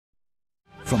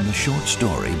From the short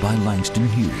story by Langston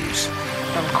Hughes.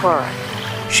 I'm Cora.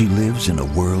 She lives in a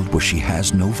world where she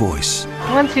has no voice.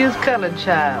 Once you's colored,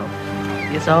 child,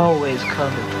 it's always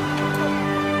colored.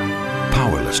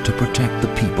 Powerless to protect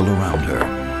the people around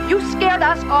her. You scared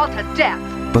us all to death.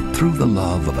 But through the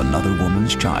love of another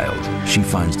woman's child, she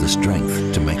finds the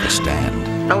strength to make a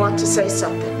stand. I want to say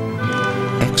something.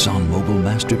 ExxonMobil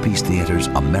Masterpiece Theater's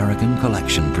American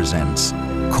Collection presents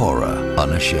Cora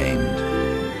Unashamed.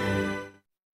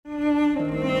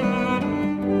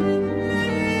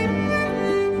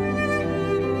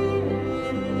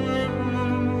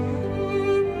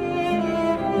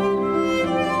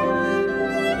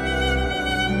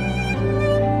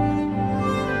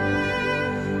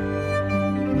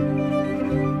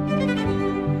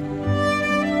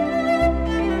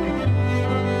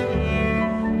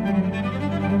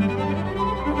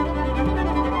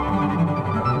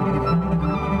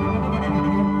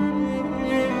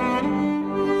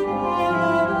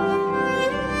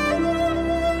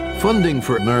 Funding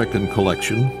for American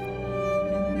Collection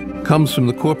comes from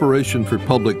the Corporation for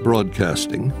Public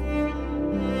Broadcasting,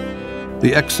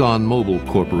 the ExxonMobil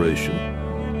Corporation,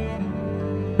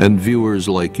 and viewers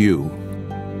like you,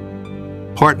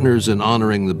 partners in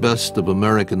honoring the best of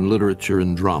American literature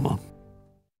and drama.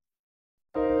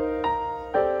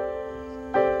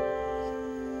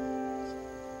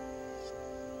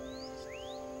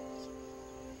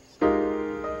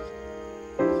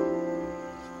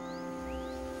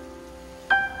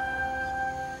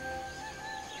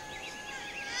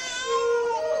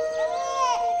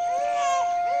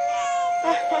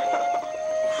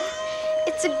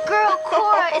 It's a girl,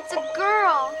 Cora. It's a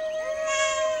girl.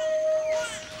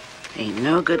 Ain't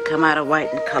no good come out of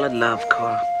white and colored love,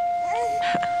 Cora.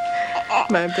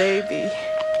 My baby.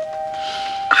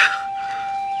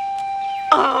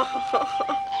 Oh.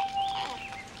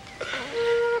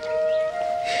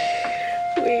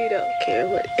 We don't care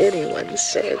what anyone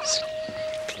says.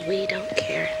 We don't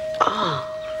care at all.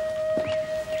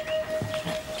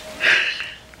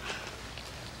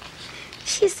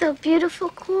 She's so beautiful,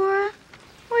 Cora.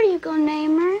 What are you gonna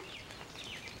name her?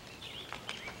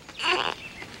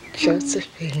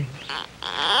 Josephine.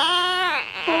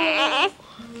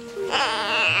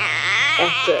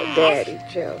 After Daddy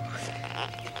Joe.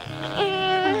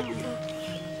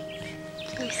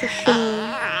 Josephine.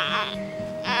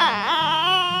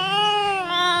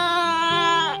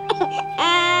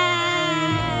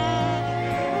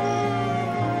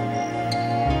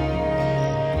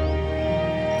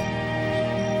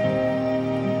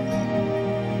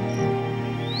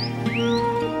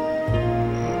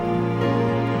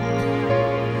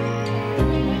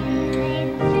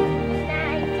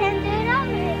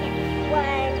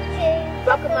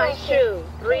 Buckle my shoe.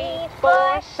 3,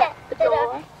 4, shut the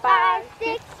door. 5,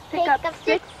 6, pick up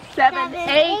 6, 7,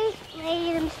 8.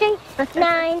 Lay them straight.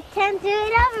 9, 10, do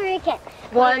it over again.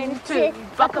 1, 2,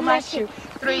 buckle my shoe.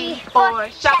 3, 4,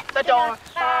 shut the door.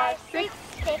 5, 6,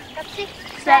 pick up 6,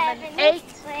 7, 8.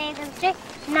 Lay them straight.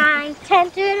 9, 10,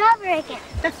 do it over again.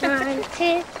 1,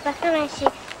 2, buckle my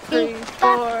shoe. 3,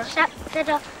 4, shut the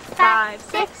door. 5,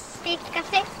 6. Pick up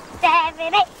 6,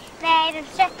 7, 8. Lay them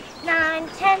straight. 9,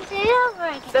 10, do it over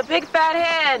again. The big fat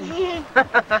hen.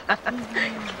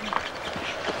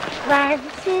 1,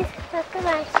 2, buckle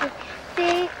my shoe.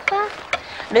 3, 4.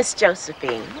 Miss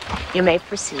Josephine, you may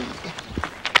proceed.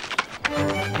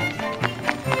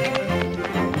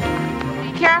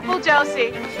 Be careful,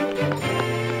 Josie.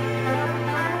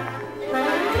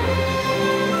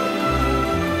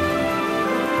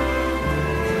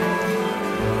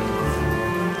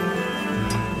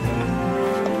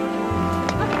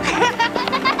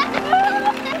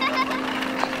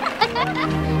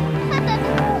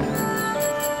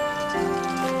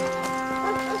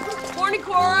 Morning,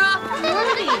 Cora.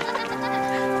 Morning.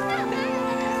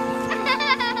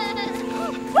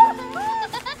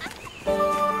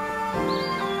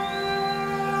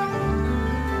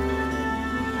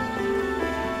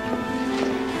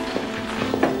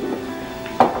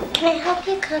 Can I help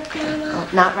you cook, Mama? Oh,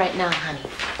 not right now, honey.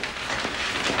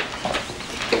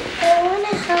 I want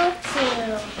to help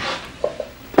you.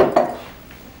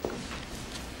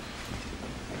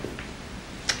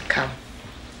 Come.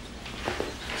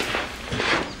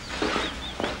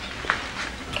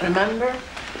 Remember?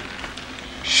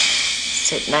 Shh.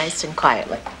 Sit nice and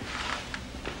quietly.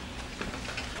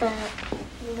 The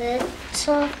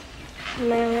Little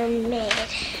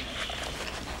Mermaid.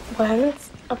 Once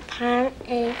upon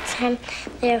a time,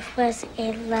 there was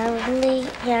a lovely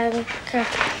young girl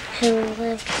who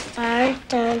lived far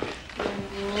down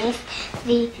beneath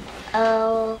the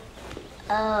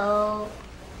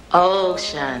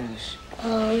Ocean.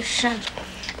 ocean.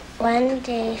 One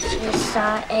day she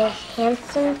saw a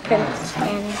handsome prince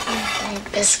standing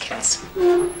beside biscuits.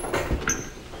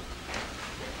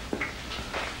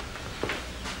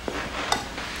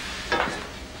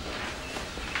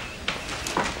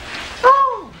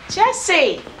 Oh,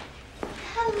 Jessie.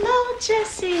 Hello,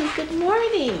 Jessie. Good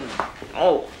morning.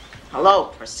 Oh, hello,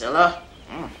 Priscilla.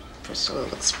 Priscilla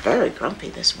looks very grumpy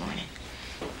this morning.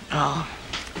 Oh,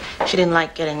 she didn't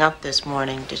like getting up this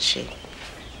morning, did she?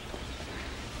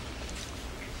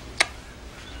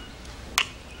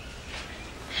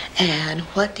 And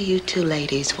what do you two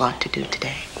ladies want to do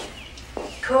today?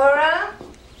 Cora?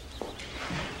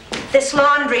 This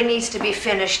laundry needs to be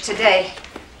finished today.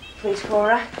 Please,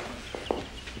 Cora.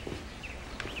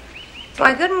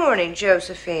 Why, good morning,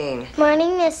 Josephine.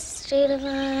 Morning, Miss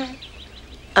Studevant.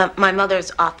 My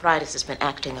mother's arthritis has been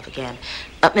acting up again.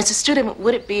 Mrs. Student,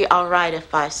 would it be all right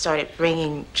if I started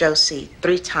bringing Josie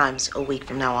 3 times a week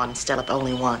from now on instead of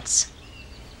only once?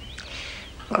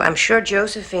 Well, I'm sure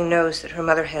Josephine knows that her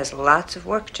mother has lots of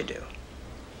work to do.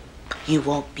 You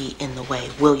won't be in the way,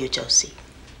 will you, Josie?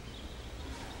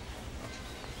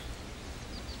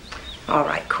 All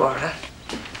right, Cora.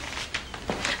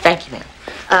 Thank you, ma'am.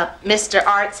 Mr.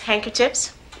 Art's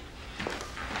handkerchiefs.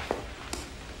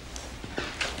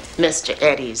 Mr.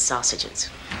 Eddie's sausages.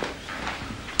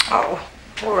 Oh,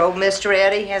 poor old Mr.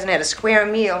 Eddie hasn't had a square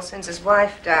meal since his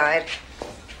wife died.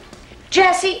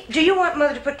 Jessie, do you want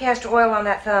Mother to put castor oil on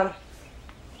that thumb?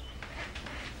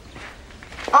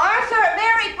 Arthur,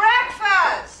 Merry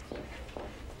breakfast!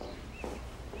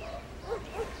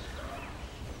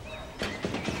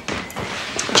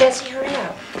 Jessie, hurry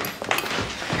up.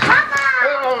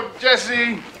 Hello,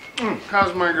 Jessie.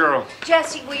 How's my girl?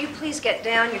 Jessie, will you please get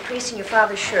down? You're creasing your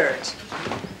father's shirt.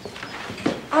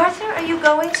 Arthur, are you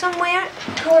going somewhere?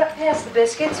 Go up past the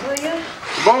biscuits, will you?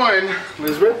 Going,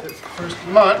 Elizabeth. It's the first of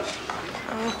the month.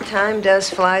 Oh, time does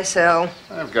fly so.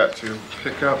 I've got to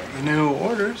pick up the new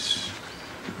orders.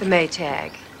 The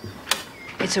Maytag.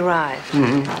 It's arrived.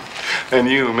 And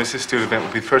you, Mrs. Studevant,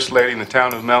 will be first lady in the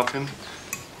town of Melton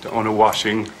to own a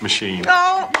washing machine.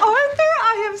 Oh, Arthur,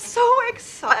 I am so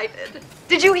excited.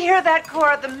 Did you hear that,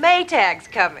 Cora? The Maytag's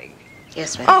coming.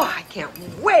 Yes, ma'am. Oh, I can't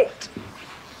wait.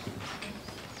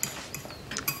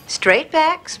 Straight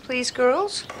backs, please,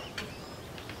 girls.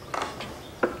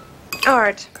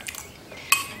 Art,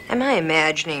 am I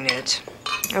imagining it?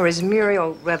 Or is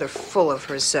Muriel rather full of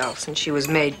herself since she was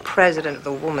made president of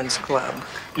the Woman's Club?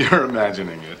 You're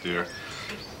imagining it, dear.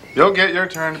 You'll get your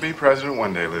turn to be president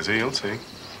one day, Lizzie. You'll see.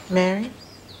 Mary,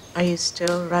 are you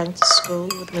still riding to school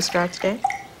with Mr. Art today?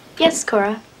 Yes,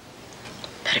 Cora.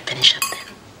 Better finish up then.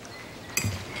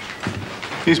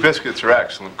 These biscuits are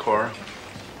excellent, Cora.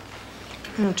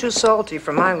 Too salty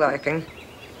for my liking.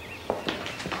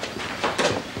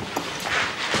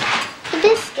 The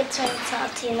biscuits aren't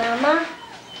salty, Mama.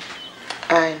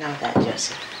 I know that,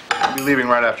 Jessie. I'll be leaving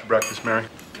right after breakfast, Mary.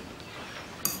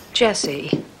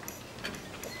 Jessie,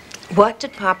 what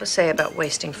did Papa say about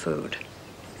wasting food?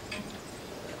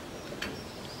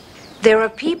 There are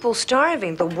people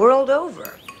starving the world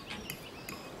over.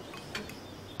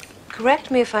 Correct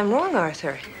me if I'm wrong,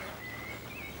 Arthur.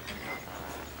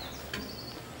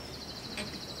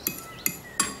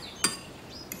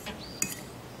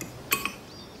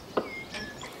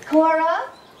 Cora?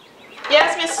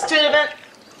 Yes, Mrs. Studevant.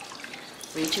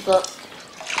 Read your book.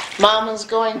 Mama's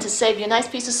going to save you a nice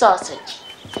piece of sausage.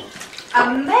 A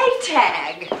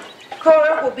Maytag!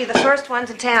 Cora will be the first ones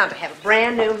in town to have a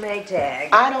brand new Maytag.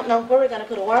 I don't know where we're going to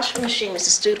put a washing machine, Mrs.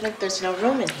 Studevant. There's no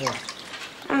room in here.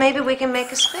 Maybe we can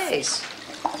make a space.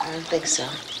 I don't think so.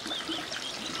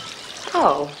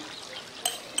 Oh.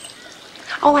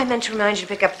 Oh, I meant to remind you to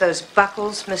pick up those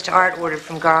buckles Mr. Art ordered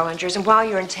from Garlinger's. And while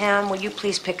you're in town, will you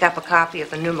please pick up a copy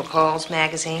of the new McCall's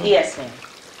magazine? Yes, ma'am.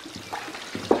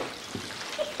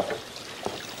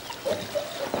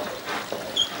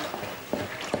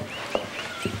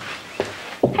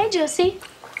 Hi, Josie.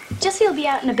 Jessie will be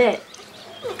out in a bit.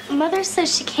 Mother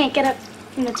says she can't get up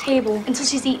from the table until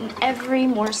she's eaten every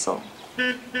morsel.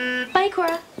 Bye,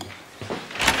 Cora.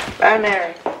 Bye,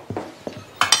 Mary.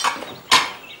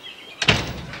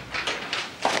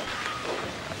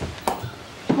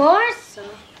 Morsel.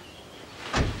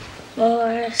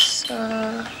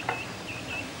 Morsel.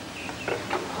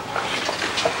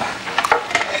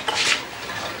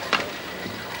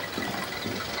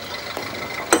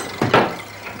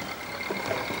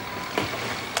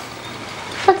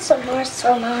 What's a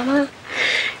morsel, Mama?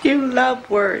 You love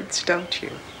words, don't you?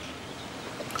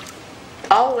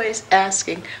 Always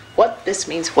asking what this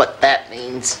means, what that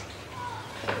means.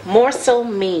 Morsel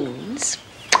means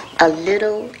a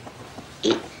little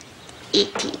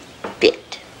itty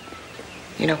bit.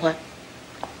 You know what?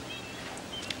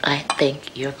 I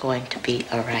think you're going to be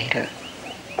a writer.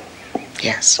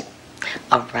 Yes,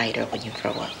 a writer when you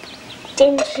grow up.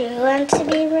 Didn't you want to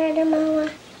be a writer, Mama?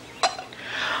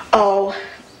 Oh,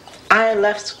 I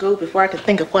left school before I could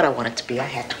think of what I wanted to be. I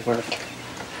had to work.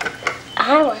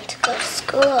 I want to go to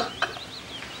school.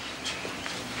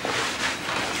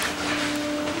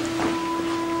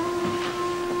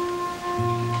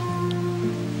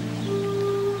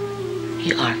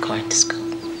 You are going to school.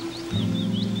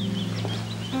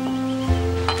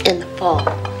 In the fall.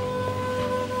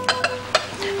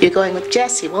 You're going with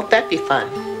Jessie. Won't that be fun?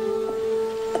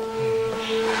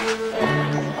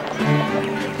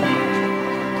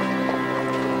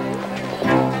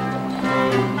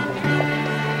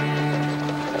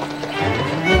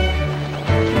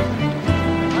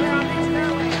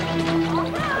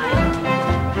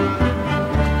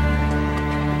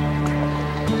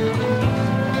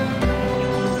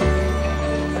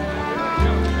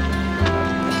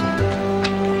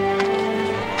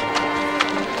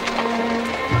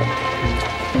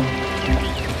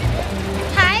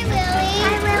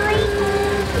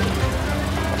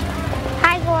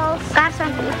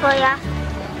 For ya.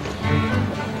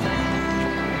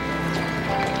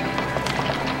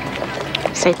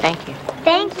 Say thank you.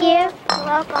 Thank you. You're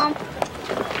welcome.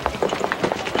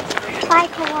 Bye,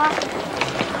 Cora.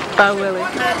 Bye, Willie.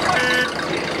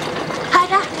 Hi,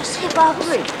 Dr. Siebel.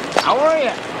 How are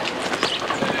you?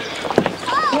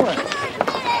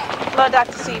 Hello,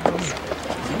 Dr. Stevens.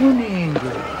 Morning,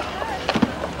 girl.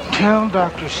 Tell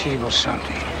Dr. Siebel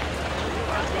something.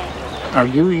 Are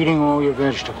you eating all your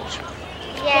vegetables?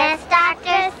 Yes,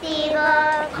 Dr.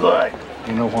 Siebel. Good.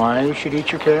 You know why you should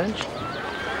eat your carrots?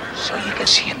 So you can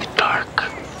see in the dark.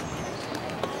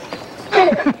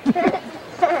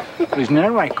 Isn't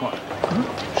that right, Cora?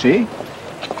 See?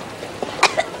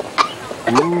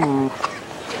 Ooh.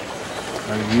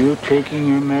 Are you taking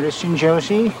your medicine,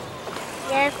 Josie?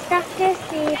 Yes, Dr.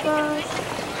 Siebel.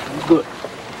 Good.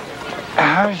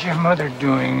 How's your mother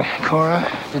doing, Cora?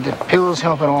 Did the pills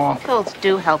help at all? Pills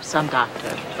do help some,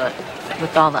 doctor, but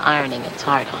with all the ironing, it's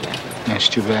hard on her. That's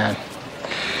too bad.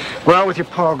 Well, with your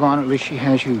pa gone, at least she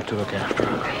has you to look after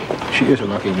her. She is a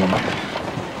lucky woman.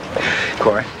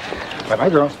 Cora, bye-bye,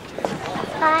 girls.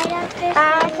 Bye, Dr.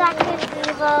 Bye, Dr.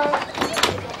 Siebel.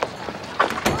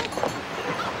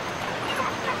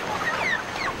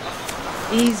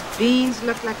 These beans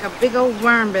look like a big old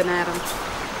worm been at them.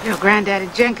 If Granddaddy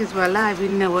Jenkins were alive, we'd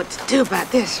know what to do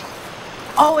about this.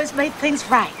 Always made things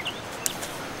right.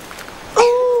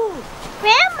 Ooh!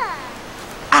 Grandma!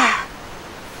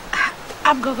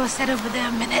 I'm gonna go sit over there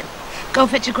a minute. Go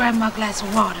fetch your grandma a glass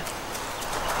of water.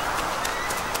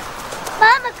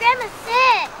 Mama, Grandma's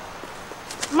sick.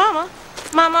 Mama?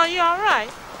 Mama, are you all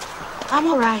right? I'm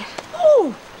all right.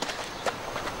 Ooh!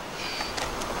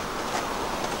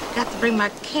 Got to bring my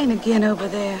cane again over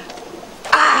there.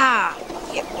 Ah!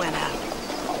 It went out.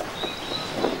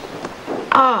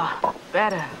 Oh,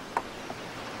 better.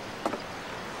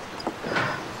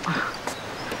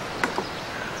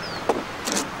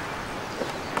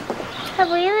 Have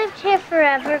we lived here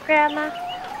forever, Grandma?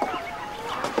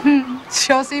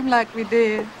 Sure seemed like we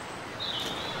did.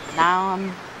 Now,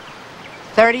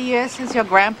 30 years since your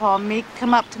grandpa and me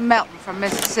come up to Melton from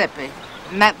Mississippi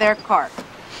in that there cart.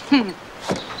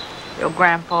 Your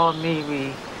grandpa and me,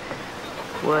 we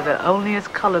were the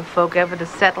onlyest colored folk ever to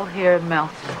settle here in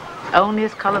Melton.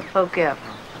 Onlyest colored folk ever.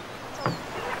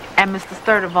 And Mr.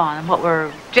 Studevants, and what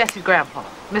were Jessie's grandpa,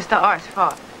 Mr. Art's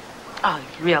father. Oh, he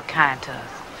was real kind to us.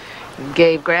 He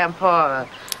gave Grandpa a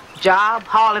job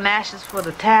hauling ashes for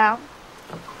the town.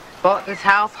 Bought this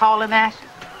house hauling ashes.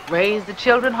 Raised the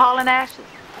children hauling ashes.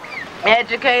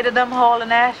 Educated them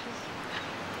hauling ashes.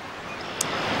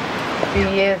 A few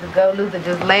years ago, Luther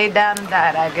just laid down and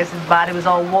died. I guess his body was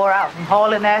all wore out from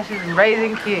hauling ashes and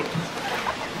raising kids.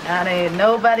 Now there ain't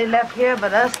nobody left here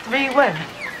but us three women.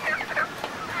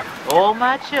 All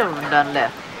my children done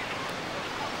left.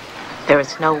 There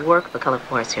is no work for colored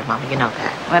boys here, Mama. You know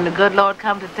that. When the good Lord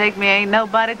come to take me, ain't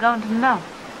nobody going to know.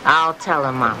 I'll tell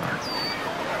him, Mama.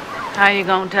 How you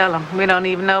gonna tell him? We don't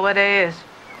even know where they is.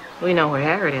 We know where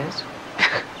Harriet is.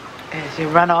 And she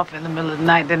run off in the middle of the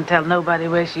night, didn't tell nobody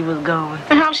where she was going.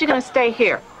 And how's she gonna stay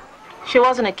here? She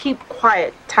wasn't a keep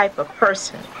quiet type of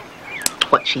person.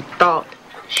 What she thought,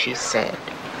 she said.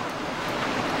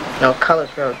 No colored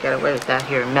girl would get away with that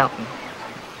here in Melton.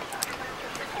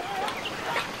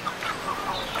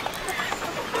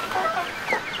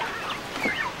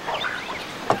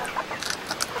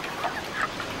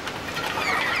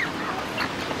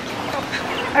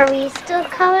 Are we still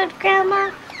colored, Grandma?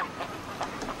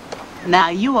 Now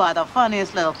you are the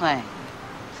funniest little thing.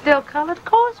 still colored? Of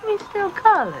course we still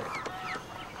colored.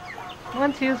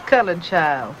 Once you's colored,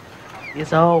 child,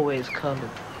 it's always colored.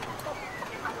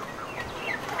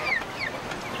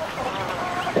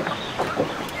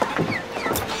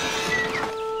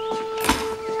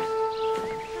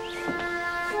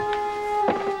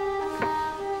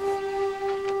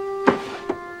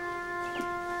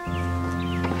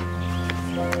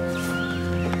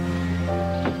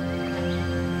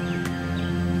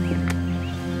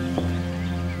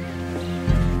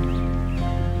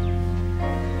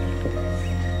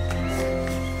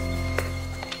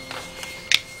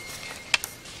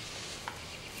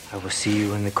 I will see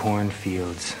you in the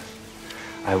cornfields.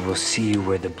 I will see you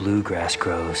where the bluegrass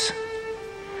grows.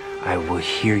 I will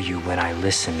hear you when I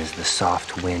listen as the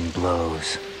soft wind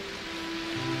blows.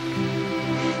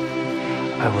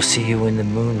 I will see you in the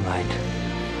moonlight.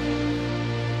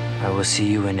 I will see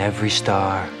you in every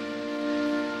star.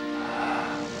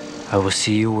 I will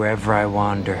see you wherever I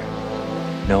wander,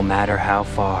 no matter how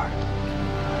far.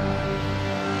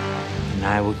 And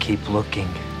I will keep looking.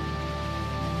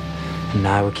 And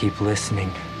I will keep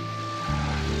listening.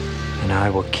 And I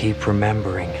will keep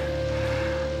remembering,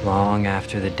 long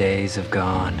after the days have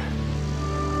gone,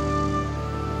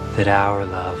 that our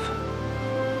love,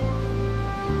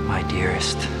 my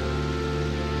dearest,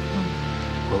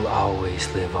 will always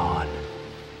live on.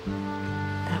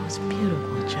 That was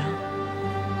beautiful, Joe.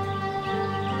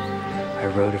 I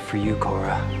wrote it for you,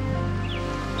 Cora.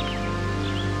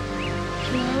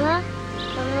 Mama,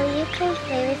 you come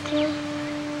play with me?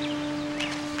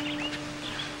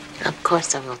 Of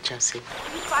course I will, Josie.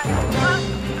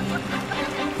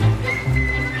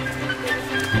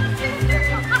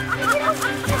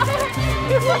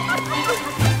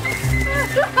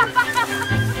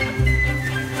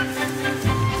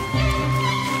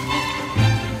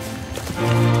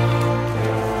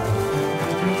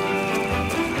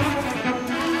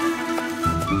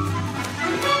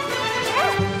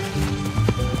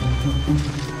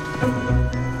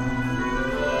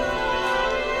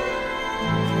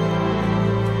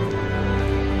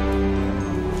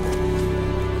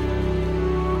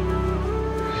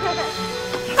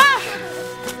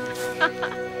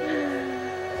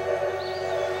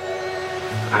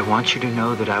 I want you to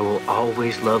know that I will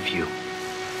always love you.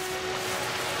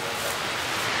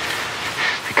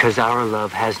 Because our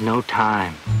love has no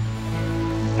time,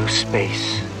 no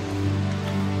space.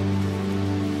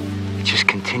 It just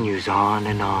continues on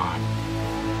and on.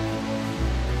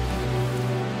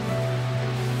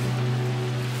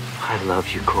 I love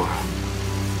you, Cora.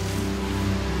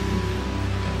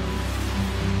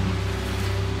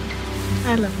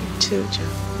 I love you too, Joe.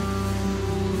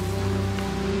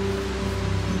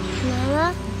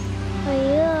 Mama, are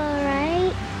you all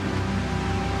right?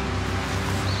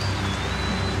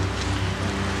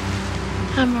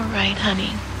 I'm all right,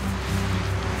 honey.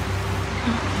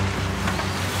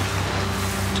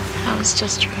 I was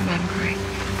just remembering.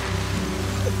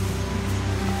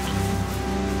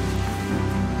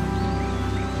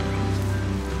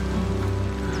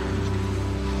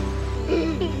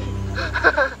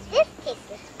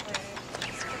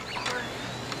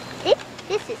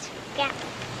 This is for Gap.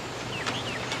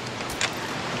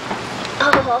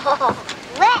 Oh,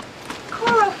 wet.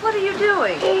 Cora, what are you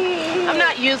doing? I'm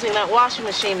not using that washing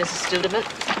machine, Mrs. Studevant.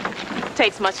 It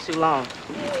takes much too long.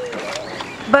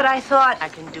 But I thought... I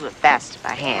can do it fast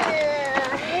by hand.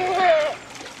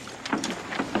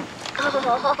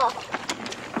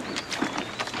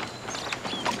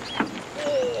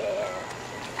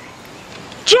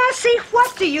 Jessie,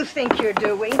 what do you think you're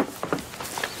doing?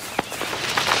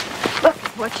 Look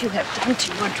at what you have done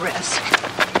to your dress.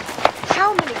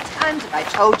 How many times have I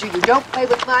told you don't play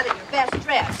with mud in your best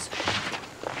dress?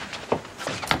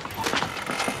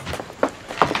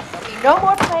 There'll be no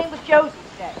more playing with Josie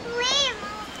today. Please,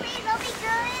 please, I'll be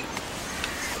good.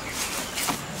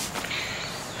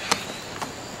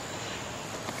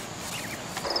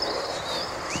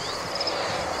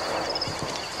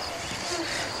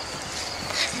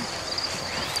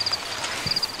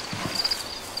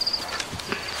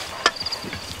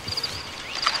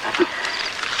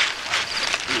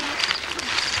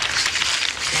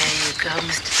 Go,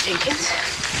 Mr. Jenkins.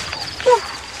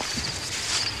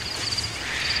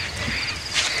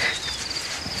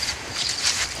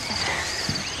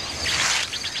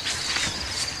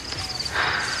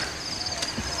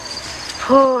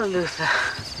 Poor Luther.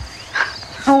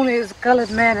 Only as a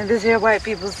colored man in this here white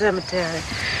people's cemetery.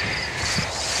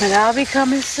 But I'll be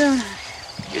coming soon.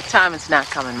 Your time is not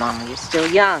coming, Mama. You're still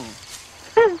young.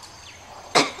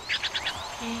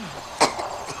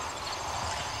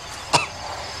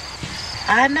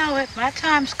 I know it. My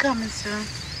time's coming soon.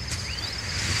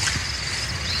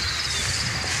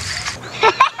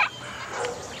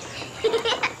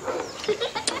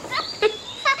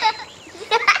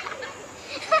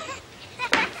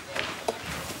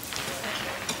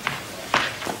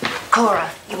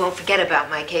 Cora, you won't forget about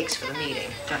my cakes for the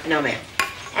meeting. No, ma'am.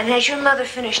 And has your mother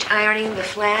finished ironing the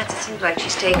flats? It seems like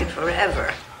she's taken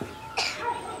forever.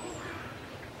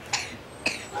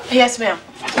 Yes, ma'am.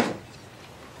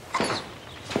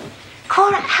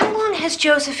 Cora, how long has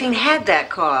Josephine had that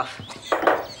cough?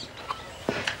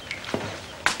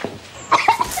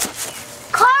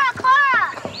 Cora, Cora!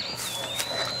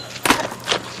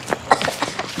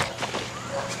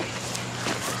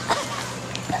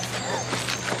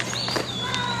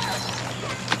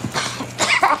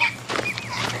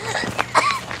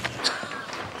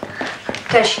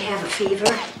 Does she have a fever?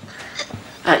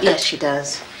 Yes, she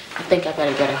does. I think I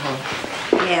better get her home.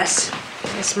 Yes.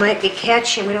 This might be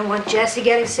catching. We don't want Jessie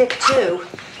getting sick, too.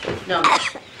 No.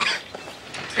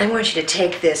 I want you to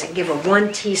take this and give her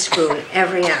 1 teaspoon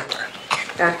every hour.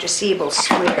 Dr. Siebel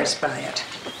swears by it.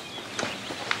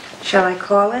 Shall I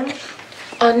call him?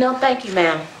 No, thank you,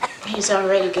 ma'am. He's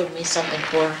already given me something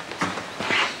for her.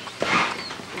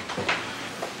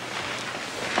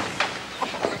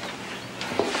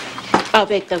 I'll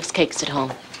bake those cakes at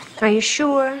home. Are you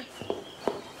sure?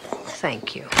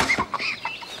 Thank you.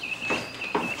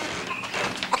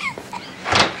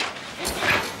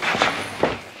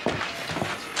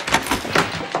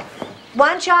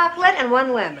 One chocolate and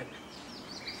 1 lemon.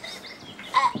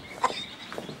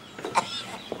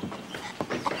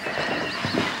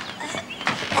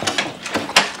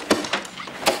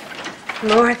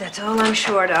 Lord, that's all I'm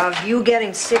short of. You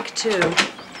getting sick, too.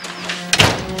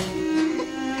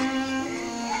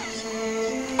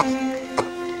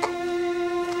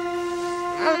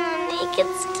 Make it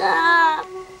stop.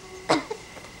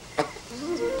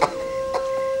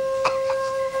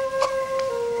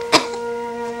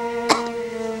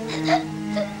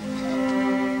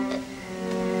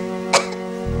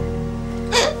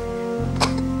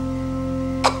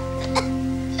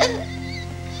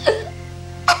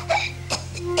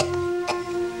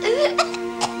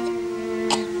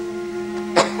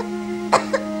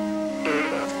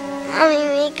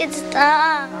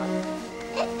 Stop.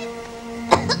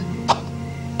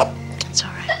 It's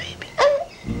all right, baby.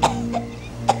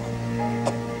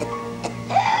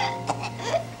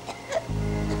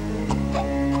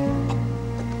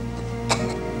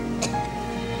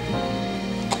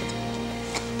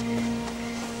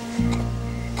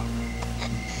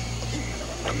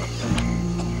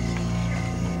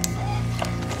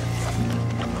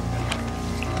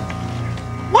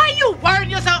 Why you worrying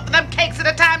yourself with them cakes at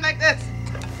a time like this?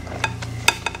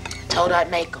 Told I'd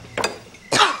make them.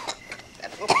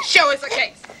 Show us a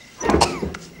case.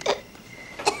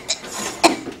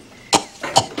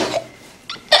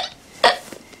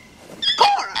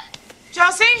 Cora!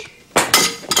 Josie?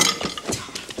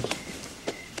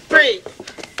 Breathe.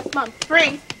 Come on,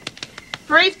 breathe.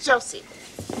 Breathe, Josie.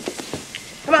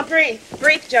 Come on, breathe.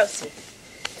 Breathe, Josie.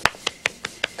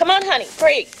 Come on, honey,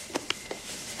 breathe.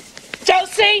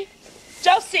 Josie!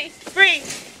 Josie, breathe.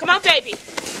 Come on, baby.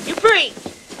 You breathe.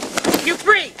 You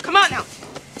breathe. Come on now.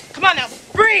 Come on now.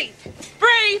 Breathe.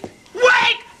 Breathe.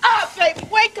 Wake up, baby.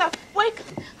 Wake up. Wake up.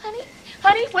 Honey.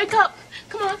 Honey, wake up.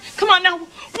 Come on. Come on now.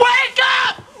 Wake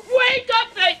up. Wake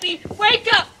up, baby. Wake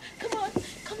up. Come on.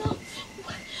 Come on.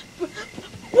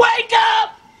 Wake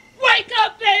up. Wake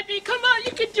up, baby. Come on.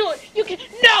 You can do it. You can.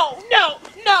 No, no,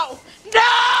 no,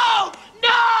 no,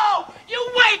 no.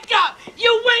 You wake up.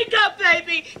 You wake up,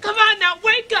 baby. Come on now.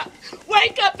 Wake up.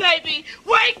 Wake up, baby.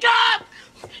 Wake up.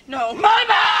 No,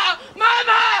 Mama!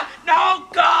 Mama! No,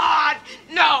 God!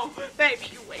 No, baby,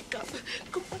 you wake up.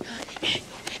 Come on, honey. You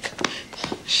wake up.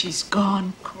 She's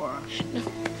gone, Cora. No,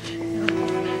 no,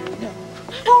 no.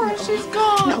 Cora, no. She's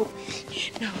gone. No,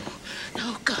 no,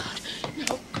 no, God.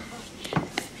 No, God.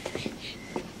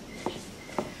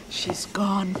 She's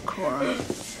gone, Cora.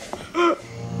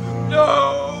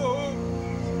 No!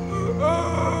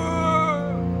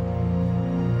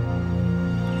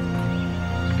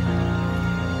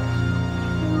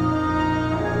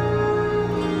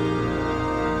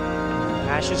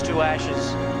 Ashes to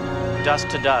ashes, dust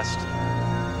to dust.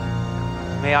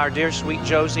 May our dear sweet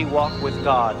Josie walk with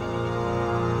God.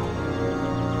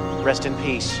 Rest in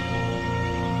peace.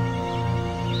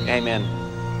 Amen.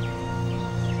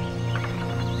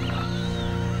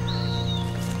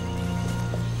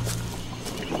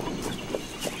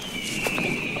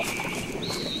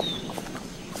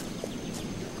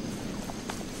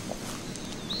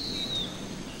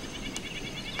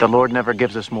 The Lord never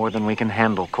gives us more than we can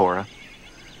handle, Cora.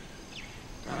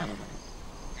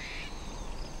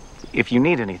 If you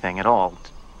need anything at all,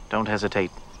 don't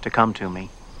hesitate to come to me.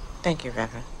 Thank you,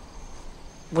 Reverend.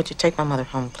 Would you take my mother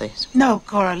home, please? No,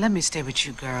 Cora, let me stay with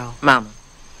you, girl. Mama.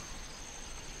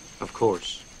 Of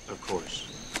course, of course.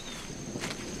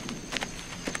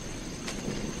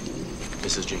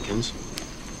 Mrs. Jenkins.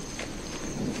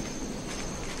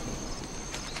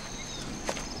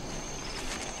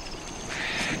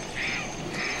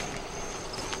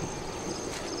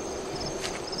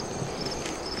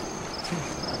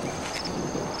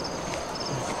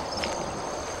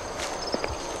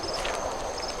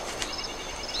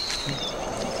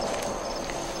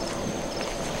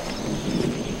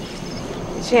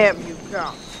 Jim, you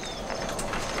come.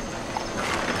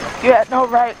 You had no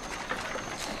right.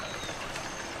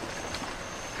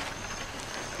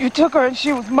 You took her and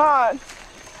she was mine.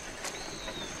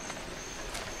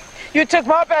 You took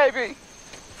my baby.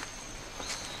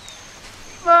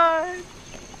 Mine.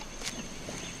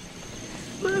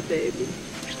 My baby.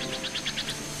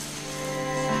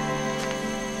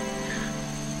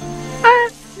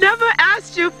 I never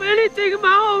asked you for anything in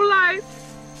my whole life.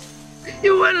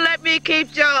 You wouldn't let me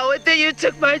keep Joe, and then you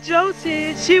took my Josie,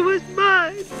 and she was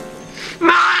mine.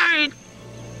 Mine!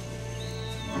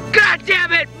 God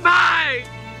damn it, mine!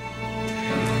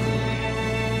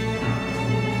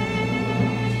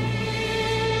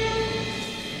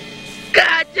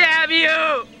 God damn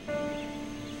you!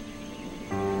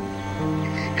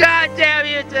 God damn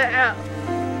you to hell!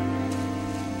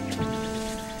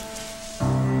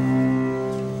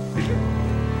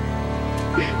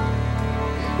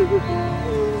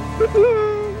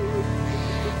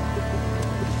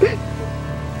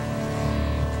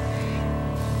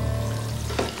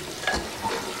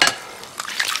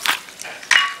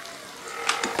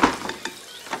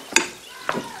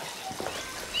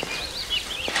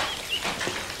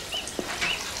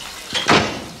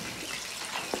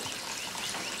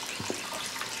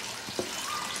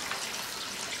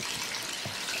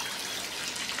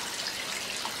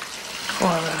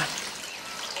 Cora.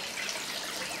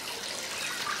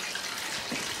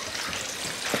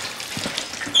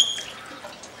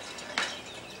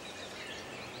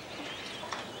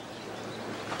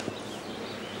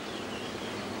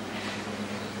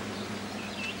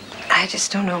 I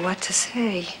just don't know what to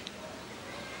say.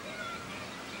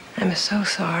 I'm so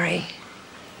sorry.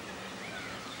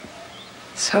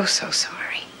 So sorry.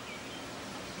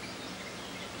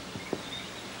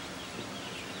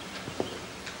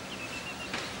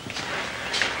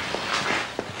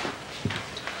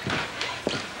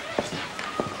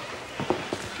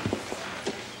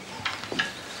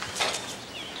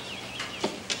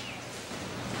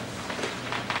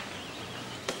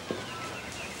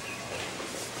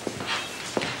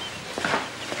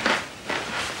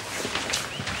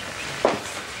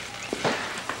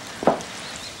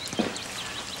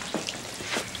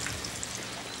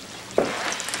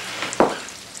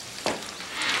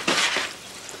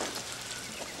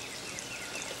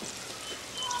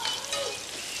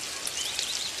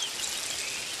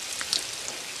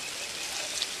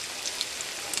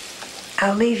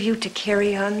 I'll leave you to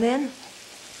carry on then.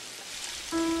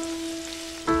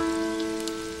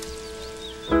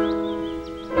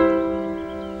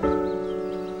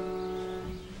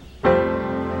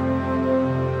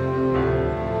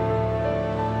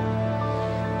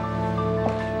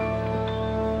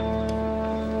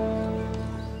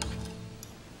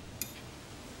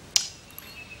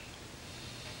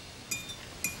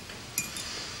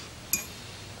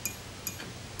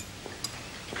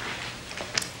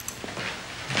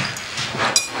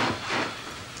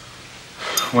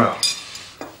 Well,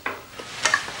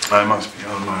 I must be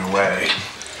on my way.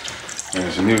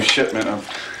 There's a new shipment of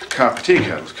copper tea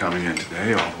kettles coming in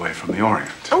today, all the way from the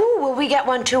Orient. Oh, will we get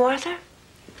one too, Arthur?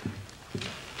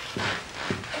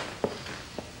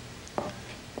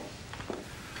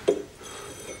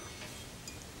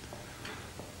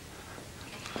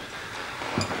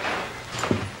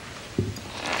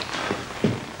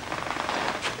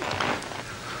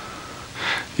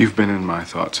 You've been in my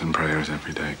thoughts and prayers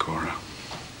every day, Cora.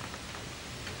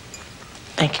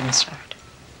 Thank you, Mr. Hart.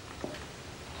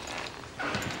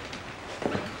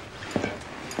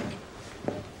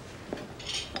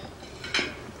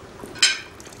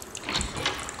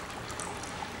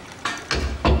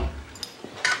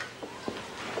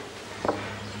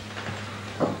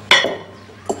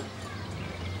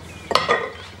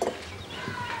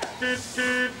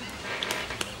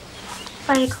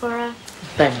 Bye, Cora.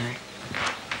 Bye, Mary.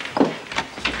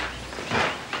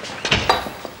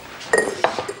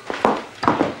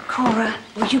 Cora,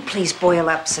 will you please boil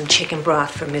up some chicken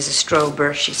broth for Mrs.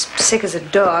 Strober? She's sick as a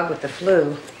dog with the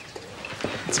flu.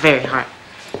 It's very hot.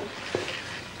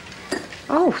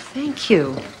 Oh, thank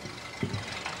you.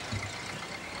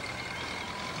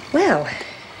 Well,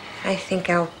 I think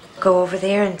I'll go over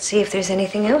there and see if there's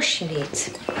anything else she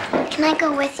needs. Can I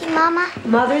go with you, Mama?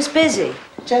 Mother's busy.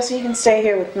 Jessie, you can stay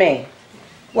here with me.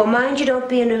 Well, mind you don't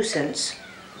be a nuisance.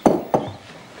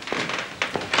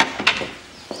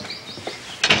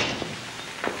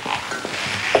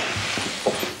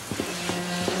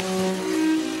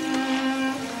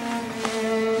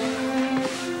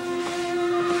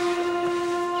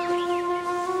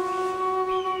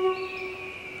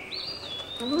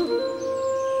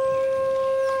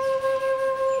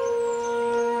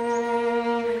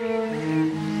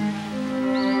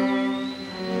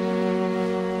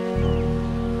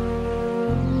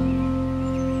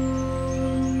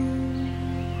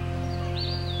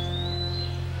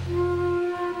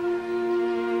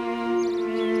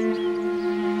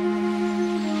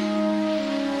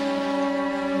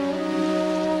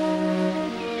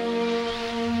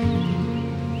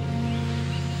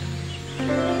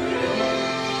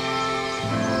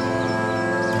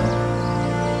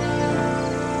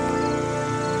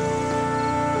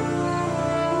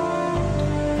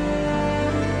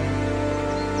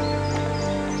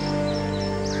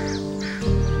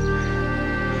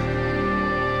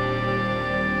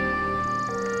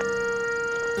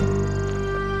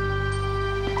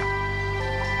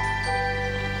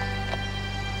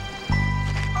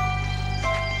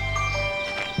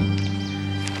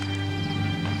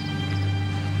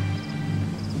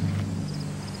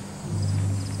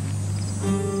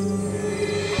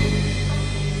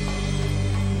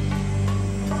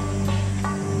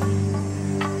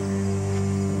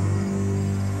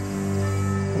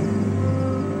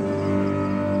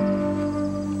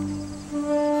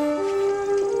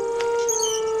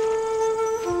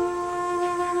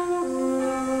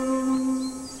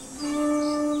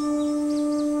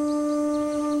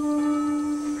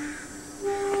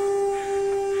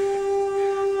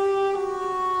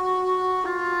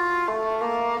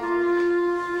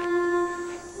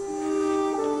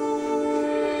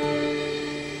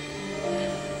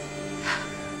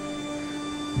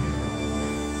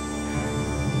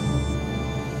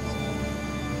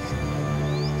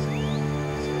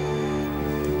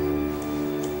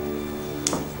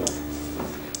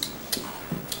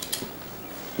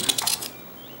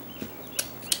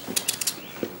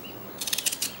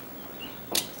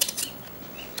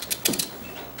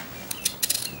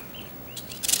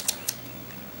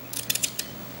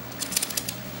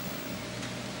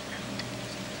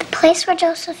 place where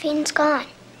Josephine's gone.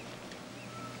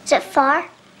 Is it far?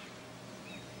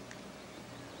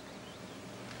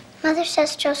 Mother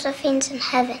says Josephine's in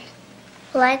heaven.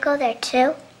 Will I go there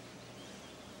too?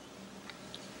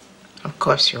 Of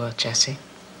course you will, Jessie.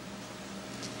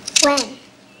 When?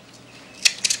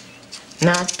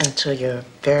 Not until you're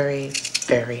very,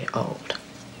 very old.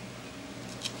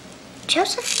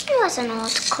 Josephine wasn't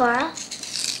old, Cora.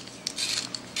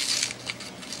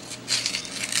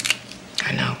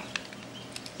 I know.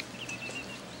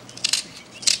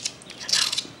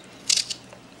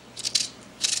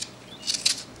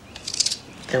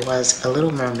 There was a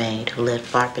little mermaid who lived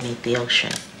far beneath the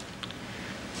ocean.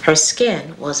 Her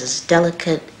skin was as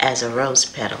delicate as a rose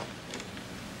petal.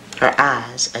 Her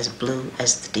eyes as blue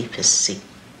as the deepest sea.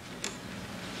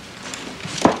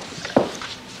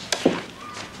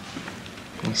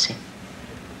 Let me see.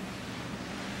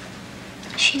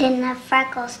 She didn't have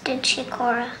freckles, did she,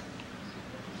 Cora?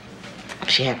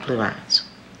 She had blue eyes,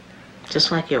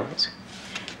 just like yours.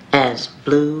 As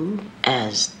blue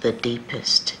as the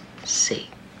deepest sea.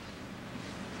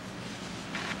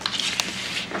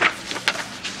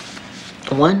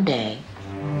 One day,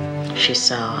 she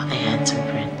saw a handsome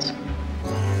prince.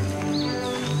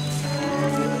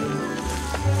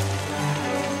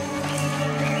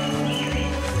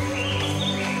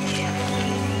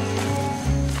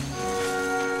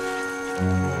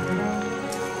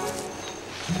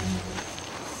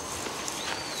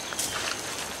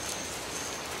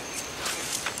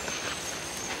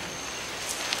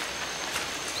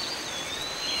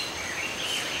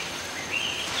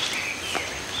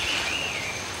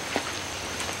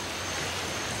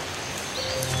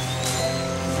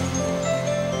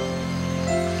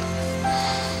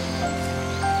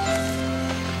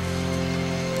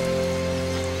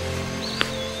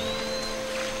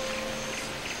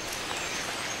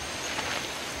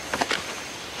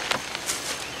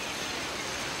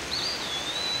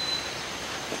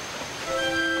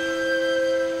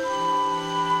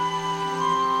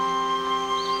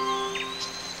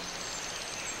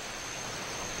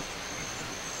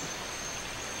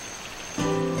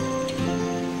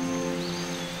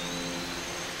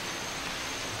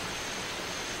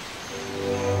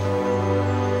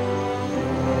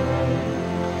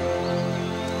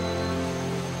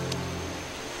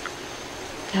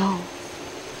 No.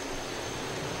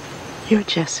 You're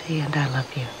Jessie and I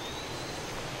love you.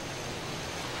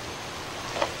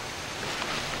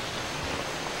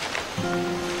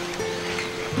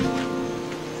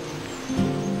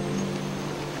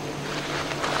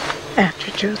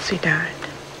 After Josie died,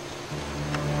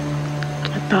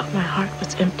 I thought my heart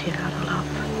was emptied out of love.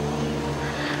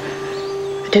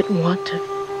 I didn't want to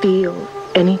feel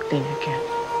anything again.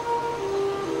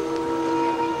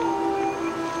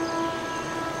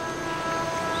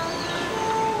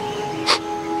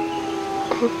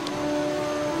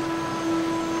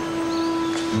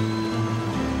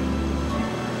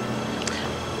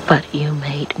 But you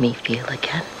made me feel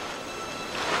again.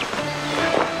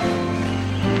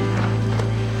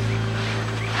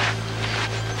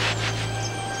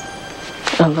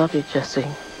 I love you, Jessie.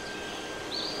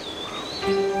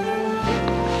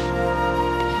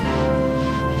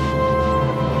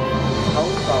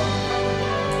 Hold on.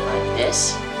 Like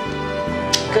this.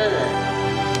 Good.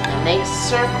 Now make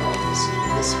circles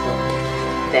with this book.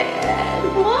 That.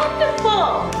 Wonderful.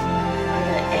 I'm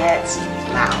going to add some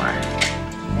flour.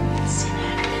 See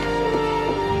that?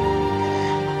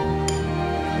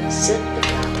 Sip the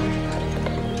flour.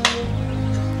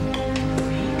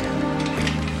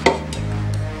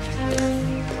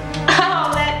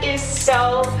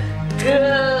 So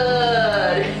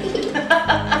good.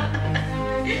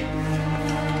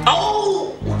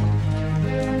 Oh!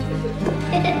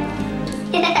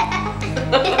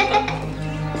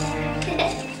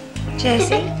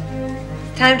 Jessie,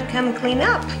 time to come and clean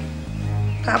up.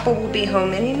 Papa will be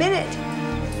home any minute.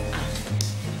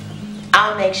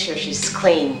 I'll make sure she's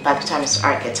clean by the time Mr.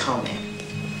 Art gets home.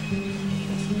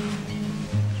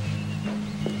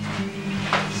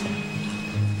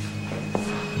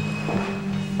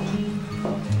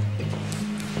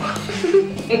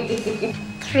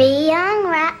 Three young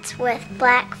rats with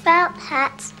black felt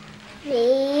hats. 3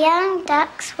 young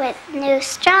ducks with new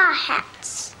straw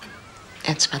hats.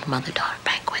 It's for the mother-daughter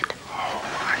banquet.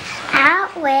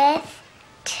 Out with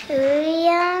 2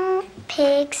 young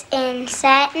pigs in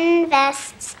satin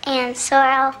vests and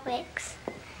sorrel wigs.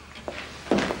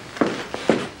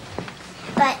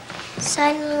 But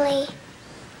suddenly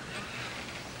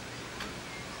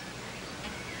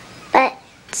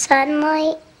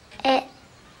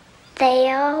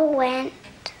they all went.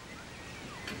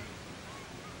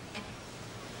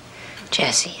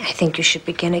 Jessie, I think you should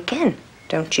begin again,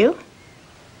 don't you?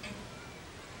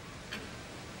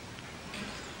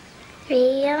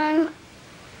 3 young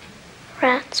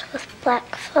rats with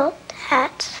black felt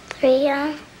hats. 3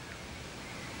 young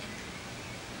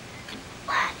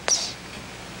rats.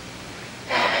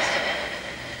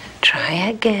 Try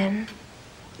again.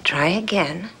 Try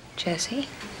again, Jessie.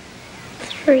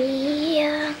 3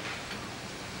 young.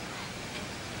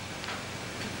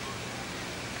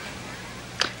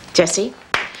 Jessie,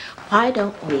 why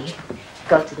don't we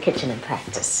go to the kitchen and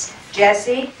practice?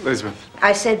 Jessie? Elizabeth.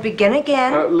 I said begin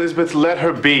again. Elizabeth, let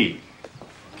her be.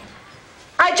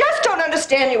 I just don't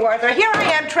understand you, Arthur. Here I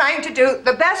am trying to do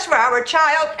the best for our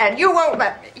child, and you won't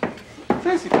let me.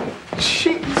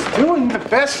 She's doing the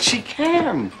best she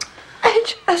can. I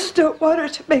just don't want her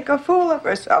to make a fool of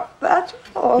herself, that's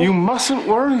all. You mustn't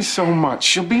worry so much.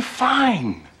 She'll be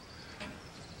fine.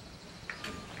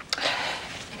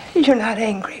 You're not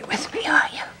angry with me, are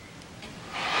you?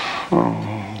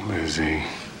 Oh, Lizzie.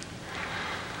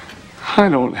 I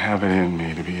don't have it in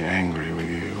me to be angry with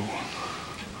you.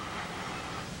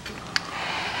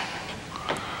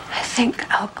 I think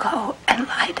I'll go and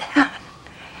lie down.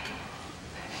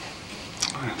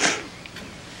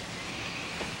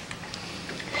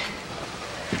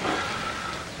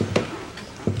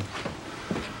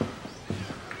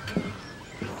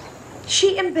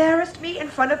 She embarrassed me in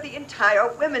front of the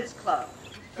entire women's club.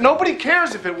 Nobody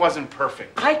cares if it wasn't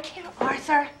perfect. I care,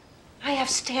 Arthur. I have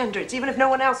standards, even if no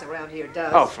one else around here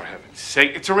does. Oh, for heaven's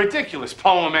sake. It's a ridiculous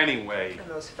poem anyway. And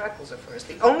those freckles are first.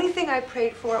 The only thing I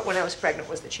prayed for when I was pregnant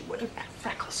was that she wouldn't have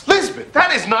freckles. Lisbeth,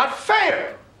 that is not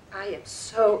fair. I am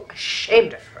so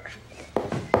ashamed of her.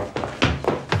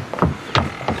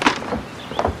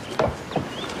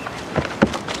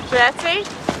 Jessie?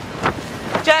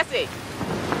 Jessie!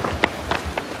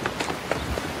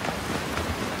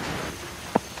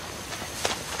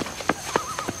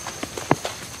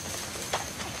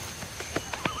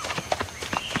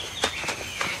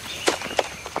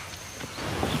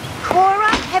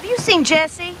 Cora, have you seen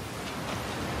Jessie?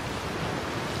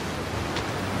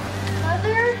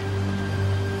 Mother?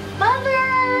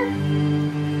 Mother!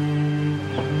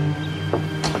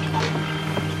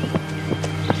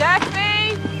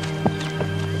 Jessie!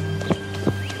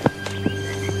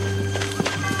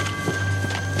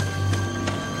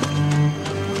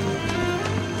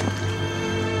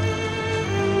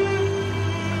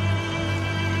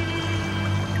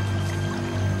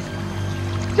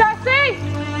 Jessie!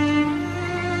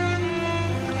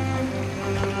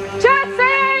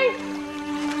 Jessie!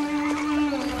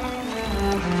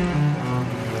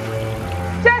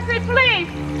 Jessie, please!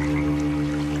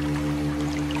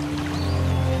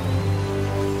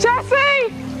 Jessie!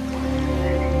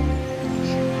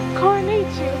 Cora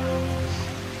needs you.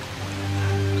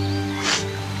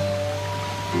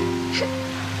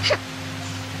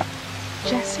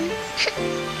 Jessie?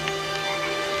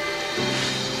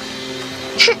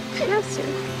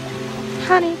 Jessie,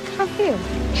 honey, come here.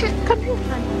 Come here,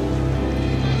 honey.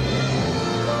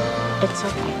 It's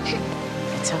okay.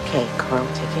 It's okay. Cora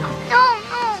will take you home. No.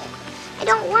 I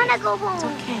don't want to go home. It's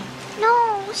okay.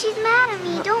 No, she's mad at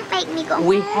me. Don't make me go home.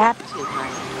 We have to,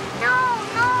 honey. No,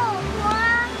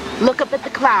 Cora. Look up at the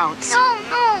clouds. No.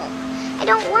 I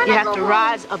don't want You to have go to home.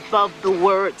 rise above the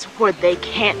words where they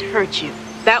can't hurt you.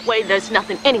 That way there's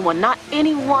nothing anyone, not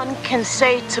anyone, can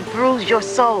say to bruise your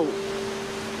soul.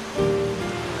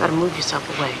 Gotta move yourself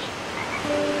away.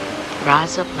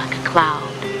 Rise up like a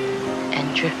cloud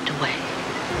and drift away.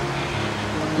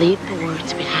 Leave the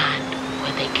words behind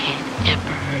where they can't ever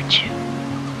hurt you.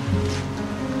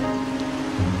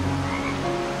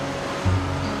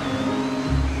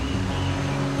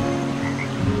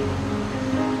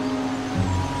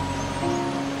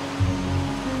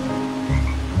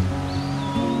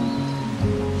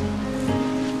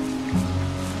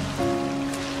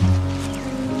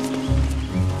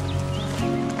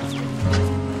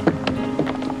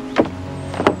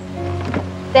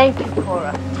 Thank you,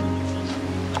 Cora.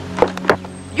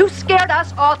 You scared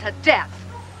us all to death.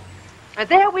 And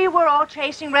there we were all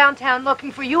chasing around town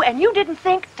looking for you, and you didn't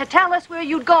think to tell us where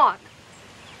you'd gone.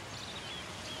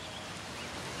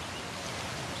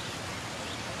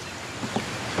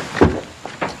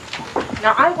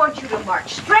 Now, I want you to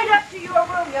march straight up to your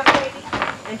room, young lady.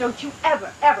 And don't you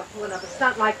ever pull another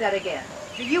stunt like that again.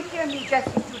 Do you hear me,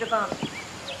 Jessie Studevants?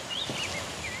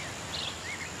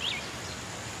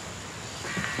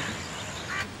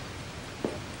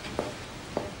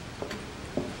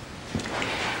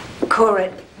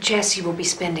 Cora, Jessie will be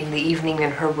spending the evening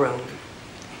in her room.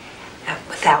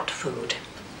 Without food.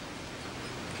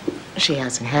 She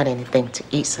hasn't had anything to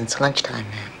eat since lunchtime,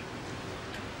 ma'am.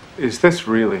 Is this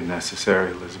really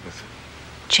necessary, Elizabeth?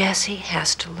 Jesse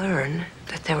has to learn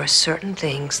that there are certain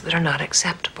things that are not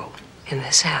acceptable in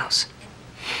this house.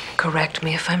 Correct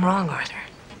me if I'm wrong, Arthur.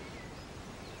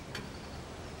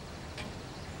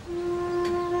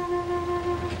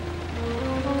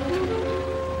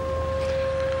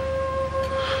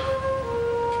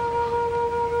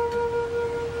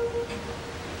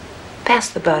 Pass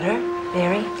the butter,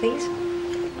 Mary, please.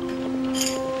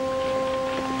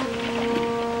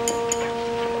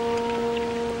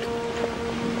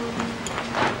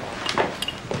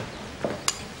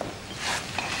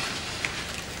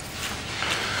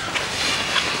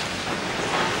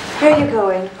 Where are you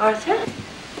going, Arthur?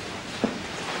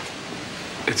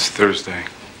 It's Thursday.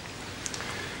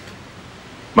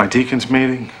 My deacon's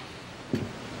meeting.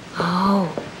 Oh.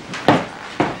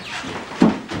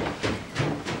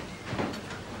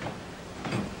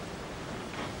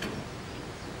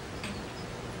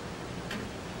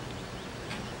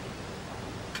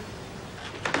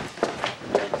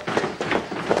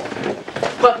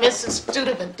 What Mrs.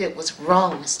 Studevant did was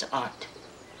wrong, Mr. Art.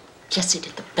 Jessie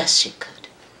did the best she could.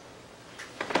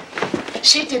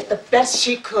 She did the best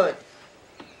she could.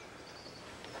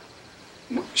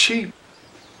 She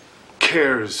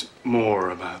cares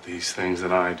more about these things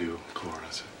than I do, Cora.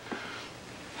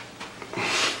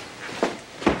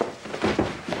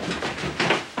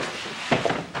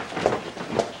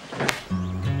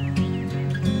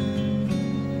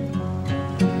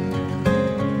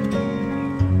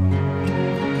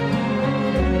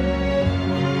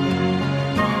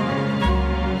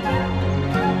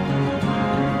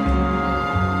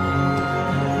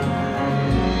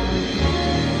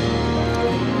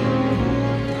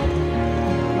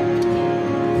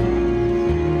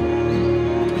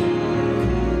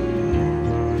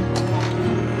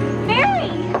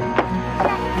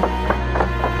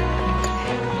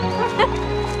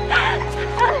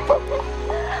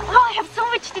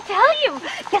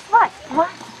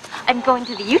 I'm going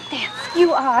to the youth dance.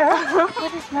 You are?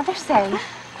 What does Mother say?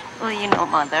 Well, you know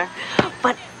Mother.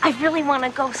 But I really want to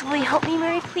go, so will you help me,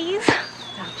 Mary, please?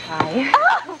 I'll try.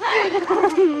 Oh!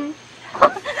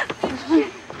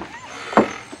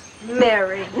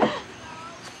 Mary.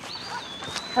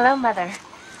 Hello, Mother.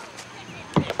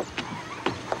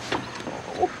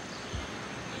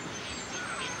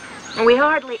 We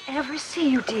hardly ever see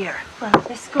you, dear. Well,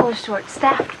 this school is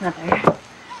short-staffed, Mother.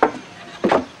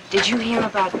 Did you hear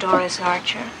about Doris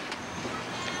Archer?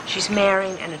 She's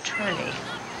marrying an attorney.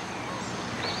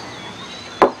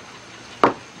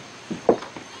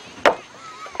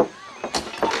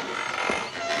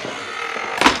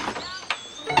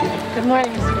 Good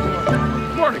morning, Mr.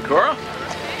 Good morning, Cora.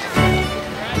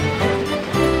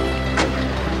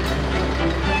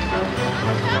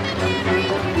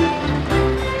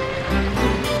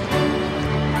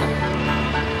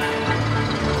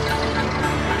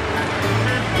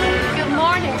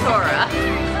 Cora.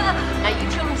 Now you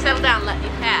children settle down and let me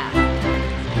pass.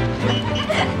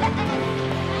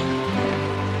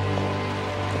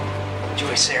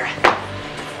 Enjoy, Sarah.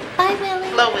 Bye, Willie.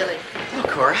 Hello, Willie. Hello,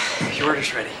 Cora. Your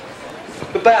order's ready.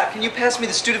 But, Bob, can you pass me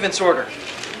the Studevants order?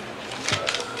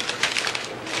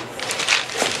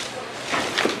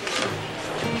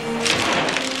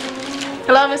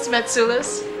 Hello, Mr.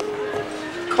 Metsoulas.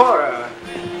 Cora.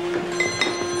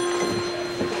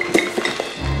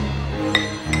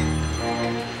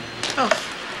 Oh,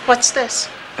 what's this?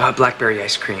 Blackberry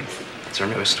ice cream. It's our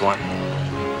newest one.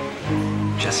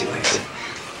 Jessie likes it.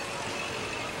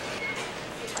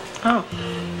 Oh.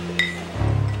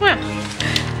 Well,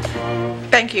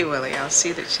 thank you, Willie. I'll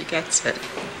see that she gets it.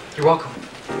 You're welcome.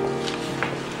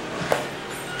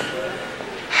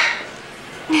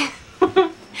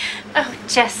 Oh,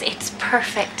 Jess, it's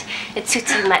perfect. It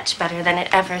suits you much better than it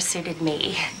ever suited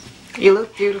me. You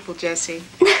look beautiful, Jessie.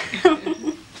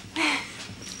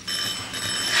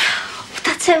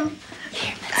 That's him.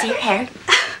 Here, let's see your hair.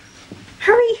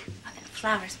 Hurry. Oh, that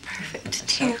flower's perfect,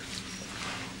 too.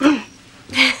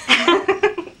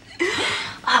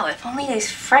 Oh, if only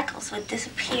these freckles would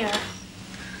disappear.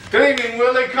 Good evening,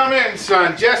 Willie. Come in,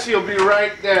 son. Jessie will be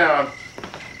right down.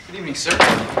 Good evening, sir.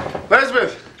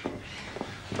 Elizabeth,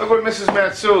 look what Mrs.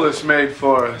 Matsoulis made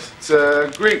for us.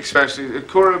 It's Greek specialty,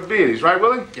 Cora beaties, right,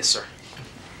 Willie? Yes, sir.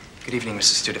 Good evening,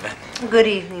 Mrs. Studevant. Good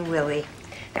evening, Willie.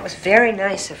 That was very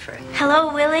nice of her.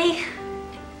 Hello, Willie.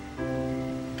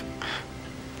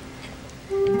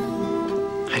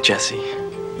 Hi, Jessie.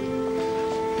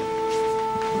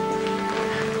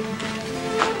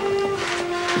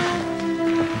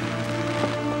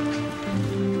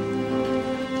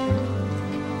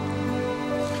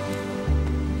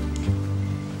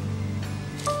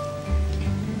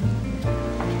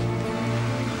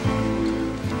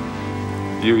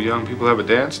 You young people have a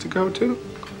dance to go to?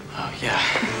 Oh, yeah.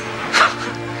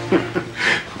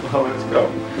 Well, let's go.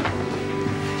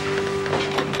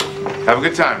 Have a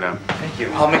good time now. Thank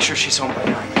you. I'll make sure she's home by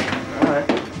 9. All right.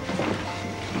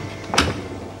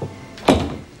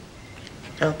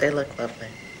 Don't they look lovely?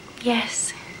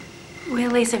 Yes.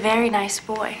 Willie's a very nice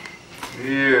boy.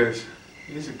 He is.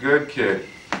 He's a good kid.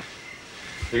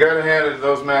 You gotta hand it to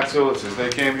those Matsoulises. They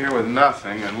came here with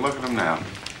nothing, and look at them now.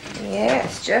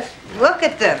 Yes, just look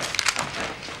at them.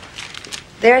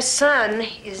 Their son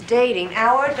is dating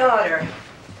our daughter.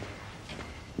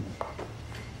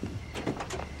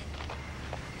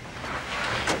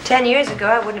 Ten years ago,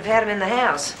 I wouldn't have had him in the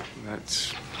house.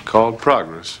 That's called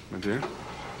progress, my dear.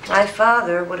 My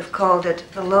father would have called it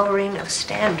the lowering of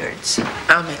standards.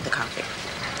 I'll make the coffee.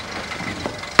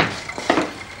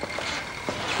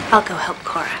 I'll go help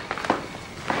Cora.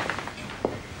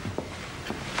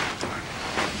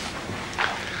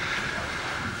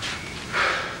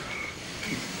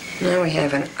 Now we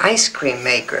have an ice cream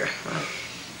maker.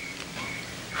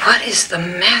 What is the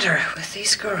matter with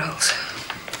these girls?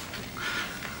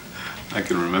 I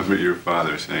can remember your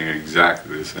father saying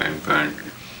exactly the same thing.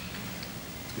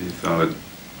 He thought a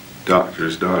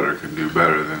doctor's daughter could do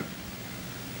better than,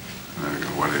 I don't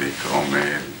know, what did he call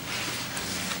me?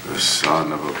 The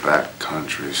son of a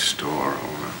backcountry store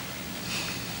owner.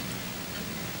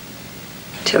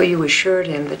 Till you assured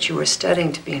him that you were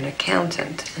studying to be an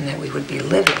accountant and that we would be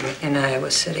living in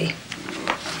Iowa City.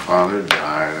 My father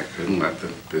died. I couldn't let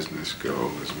the business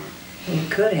go. You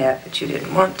could have, but you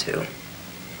didn't want to.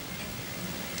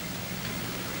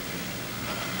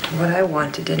 What I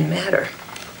wanted didn't matter.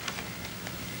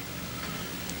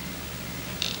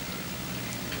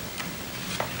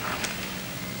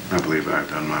 I believe I've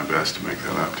done my best to make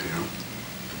that up to you.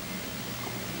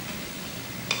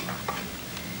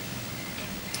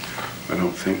 I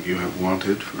don't think you have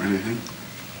wanted for anything.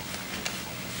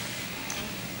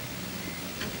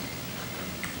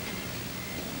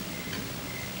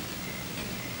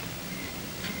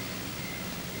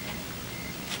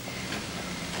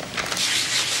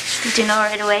 Did you know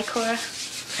right away, Cora?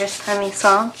 First time you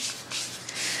saw him?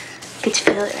 Could you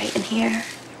feel it right in here?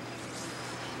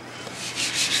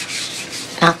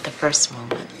 Not the first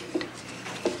moment,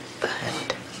 but...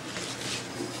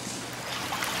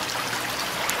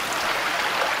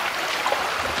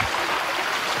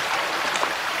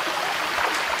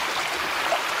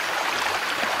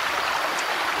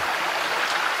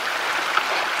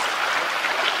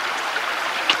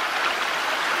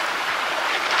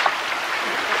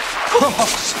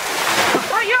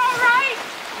 Are you all right?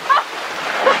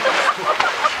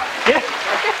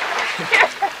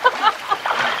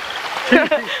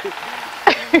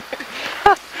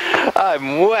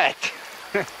 I'm wet.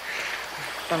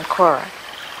 From Cora.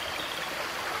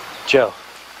 Joe.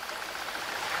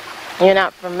 You're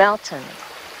not from Melton.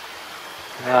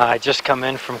 I just come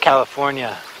in from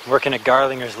California, working at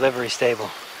Garlinger's livery stable.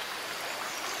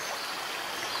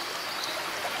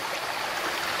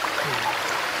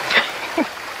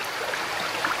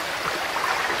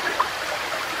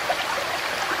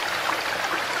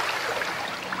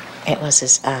 It was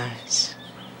his eyes.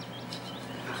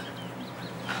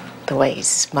 The way he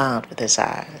smiled with his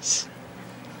eyes.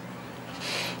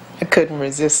 I couldn't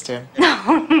resist him.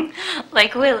 No,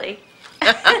 like Willie.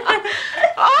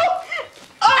 Oh!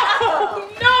 Oh,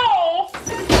 no!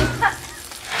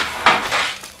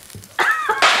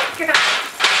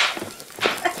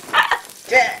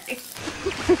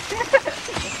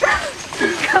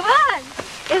 Come on!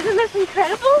 Isn't this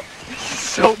incredible?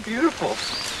 So beautiful.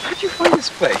 How'd you find this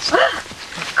place?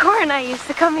 Cora and I used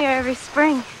to come here every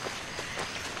spring.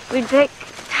 We'd pick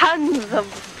tons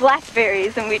of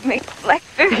blackberries and we'd make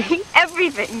blackberry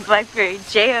everything. Blackberry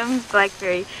jams,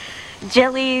 blackberry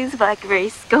jellies, blackberry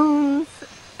scones,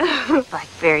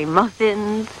 blackberry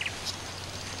muffins.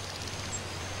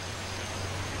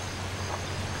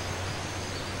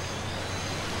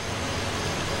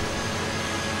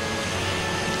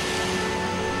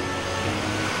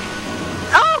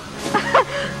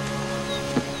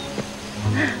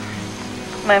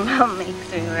 My mom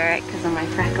makes me wear it because of my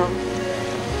freckles.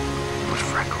 What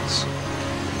freckles?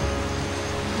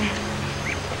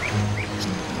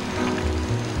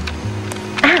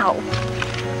 Ow!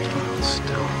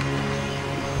 Still.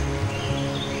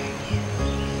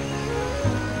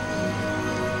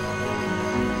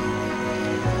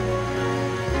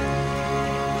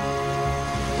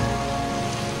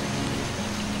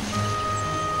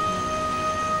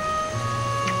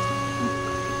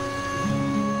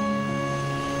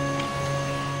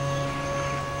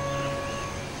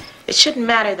 It shouldn't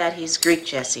matter that he's Greek,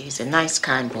 Jesse. He's a nice,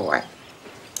 kind boy.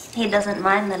 He doesn't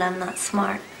mind that I'm not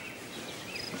smart.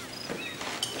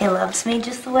 He loves me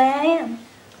just the way I am.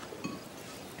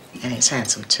 And he's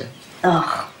handsome, too.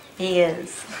 Oh, he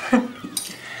is.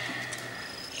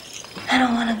 I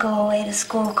don't want to go away to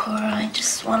school, Cora. I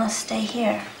just want to stay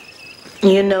here.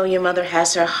 You know your mother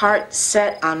has her heart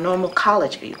set on normal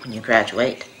college for you when you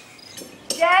graduate.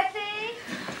 Jessie?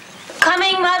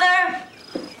 Coming, Mother.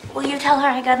 Will you tell her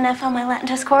I got an F on my Latin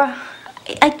test, Cora?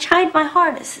 I tried my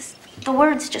hardest. The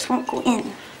words just won't go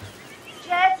in.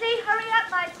 Jessie, hurry up,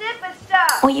 my zip is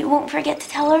stuck. Well, you won't forget to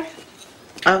tell her?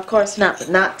 Of course not, but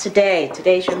not today.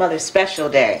 Today's your mother's special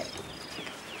day.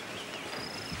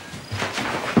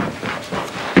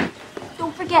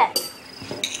 Don't forget.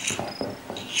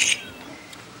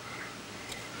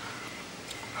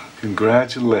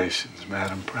 Congratulations,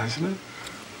 Madam President.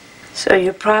 So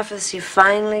your prophecy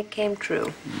finally came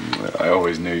true. Well, I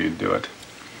always knew you'd do it.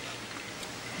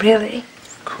 Really?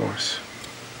 Of course.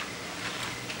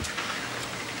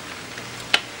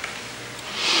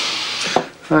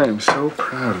 I am so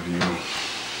proud of you.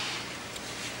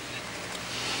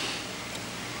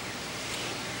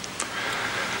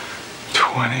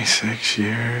 "26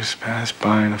 years passed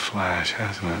by in a flash,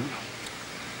 hasn't it?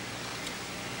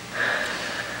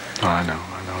 Oh, I know.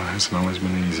 It hasn't always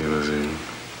been easy, Lizzie.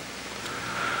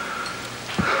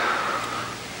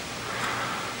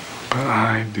 But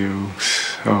I do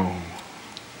so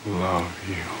love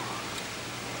you.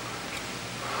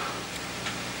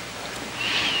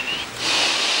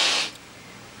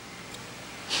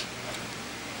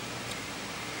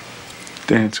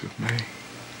 Dance with me.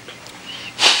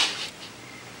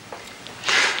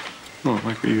 Oh,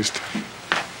 like we used to.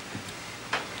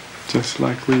 Just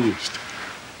like we used to.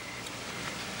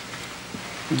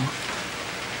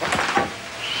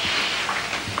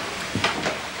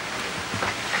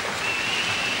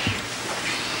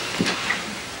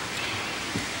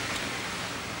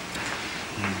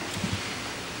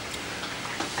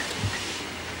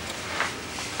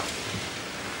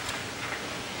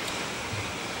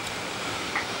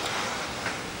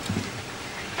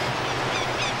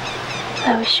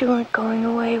 I wish you weren't going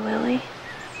away, Willie.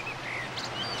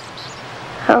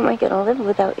 How am I gonna live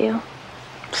without you?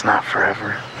 It's not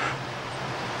forever.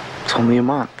 It's only a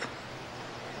month.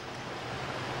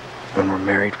 When we're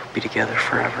married, we'll be together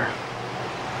forever.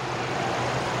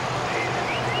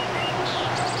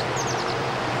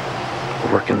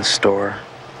 We'll work in the store,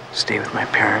 stay with my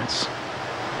parents.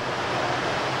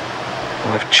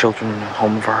 We'll have children and a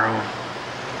home of our own.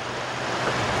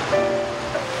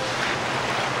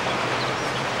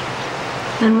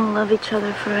 Then we'll love each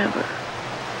other forever.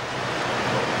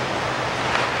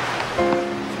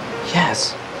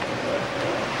 Yes.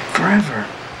 Forever.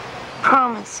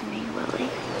 Promise me,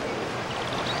 Willie.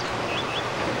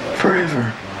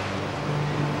 Forever.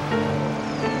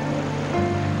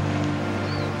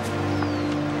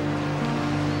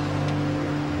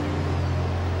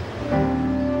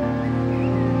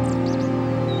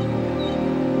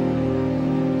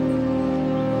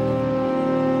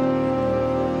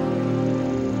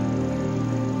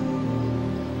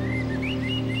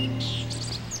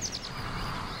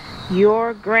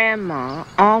 Your grandma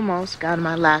almost got on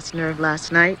my last nerve last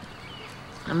night.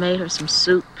 I made her some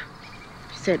soup.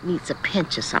 She said it needs a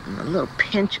pinch of something, a little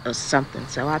pinch of something.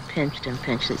 So I pinched and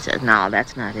pinched. She said, no,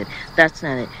 that's not it. That's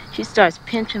not it. She starts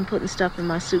pinching, putting stuff in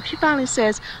my soup. She finally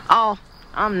says, oh,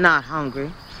 I'm not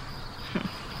hungry.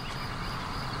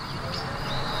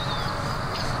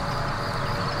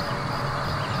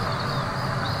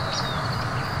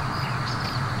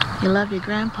 You love your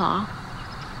grandpa.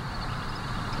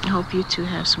 I hope you two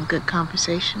have some good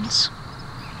conversations.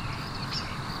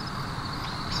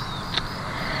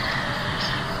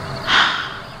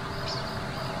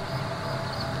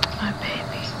 My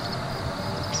baby.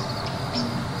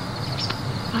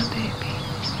 My baby.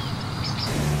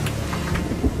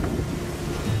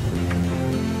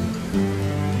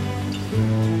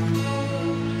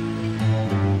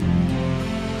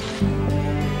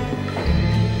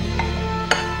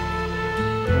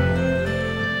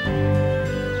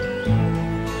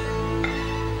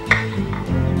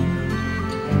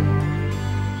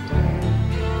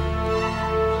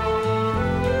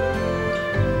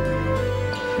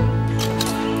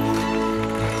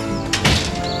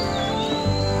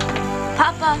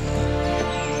 Papa.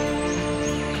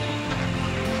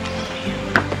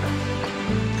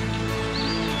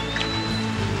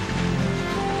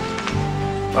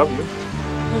 Love you.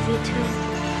 Love you too.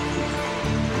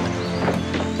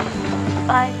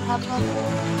 Bye, Papa.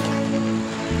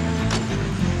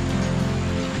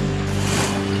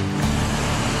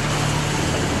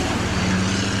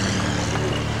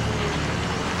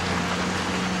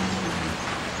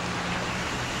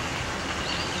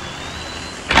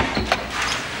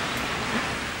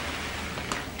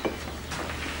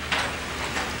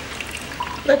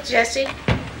 Look, Jessie.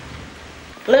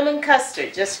 Lemon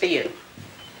custard, just for you.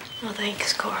 Oh,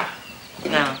 thanks, Cora.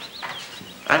 No.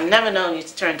 I've never known you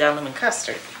to turn down lemon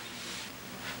custard.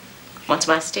 Want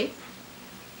some iced tea?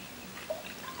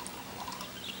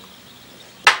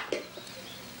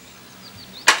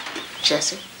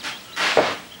 Jessie?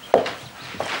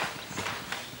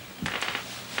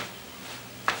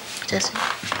 Jessie?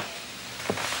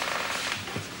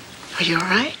 Are you all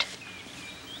right?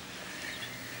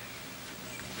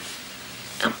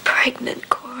 I'm pregnant,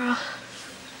 Cora.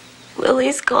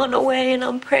 Willie's gone away and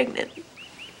I'm pregnant.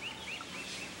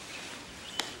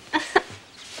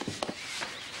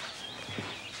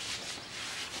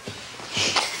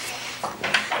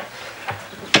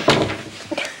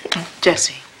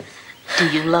 Jessie, do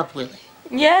you love Willie?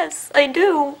 Yes, I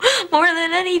do. More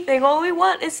than anything, all we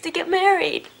want is to get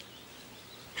married.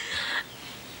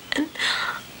 And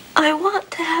I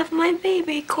want to have my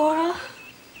baby, Cora.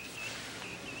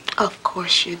 Of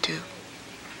course you do.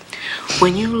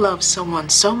 When you love someone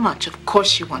so much, of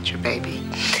course you want your baby.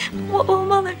 What will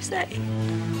Mother say?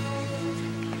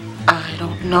 I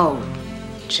don't know,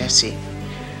 Jessie.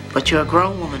 But you're a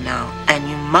grown woman now, and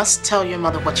you must tell your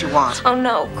mother what you want. Oh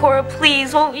no, Cora,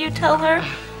 please, won't you tell her?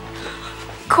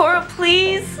 Cora,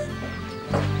 please?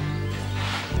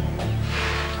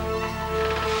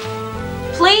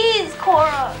 Please,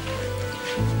 Cora.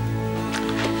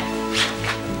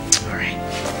 All right.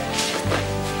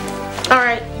 All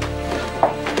right.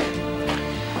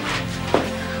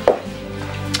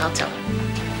 I'll tell her.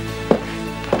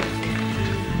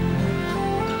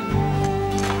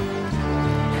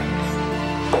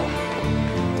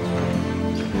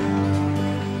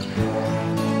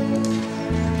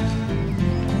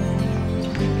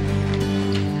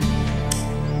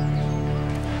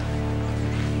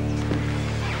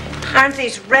 Aren't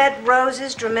these red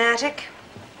roses dramatic?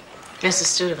 Mrs.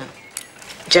 Studevant,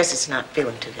 Jessie's not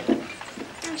feeling too good.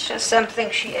 It's just something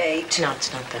she ate. No,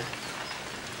 it's not that.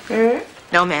 Hmm?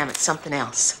 No, ma'am, it's something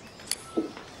else.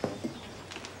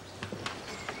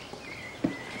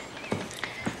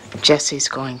 Jessie's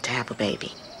going to have a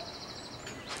baby.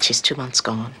 She's 2 months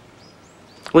gone.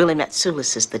 Willie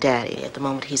Metsoulis is the daddy. At the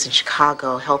moment, he's in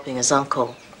Chicago helping his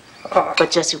uncle. Oh.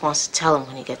 But Jessie wants to tell him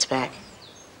when he gets back.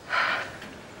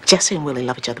 Jessie and Willie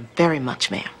love each other very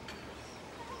much, ma'am.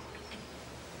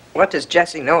 What does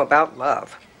Jessie know about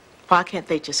love? Why can't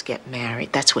they just get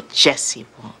married? That's what Jessie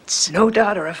wants. No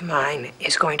daughter of mine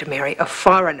is going to marry a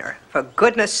foreigner, for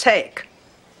goodness sake.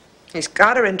 He's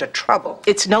got her into trouble.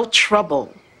 It's no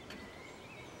trouble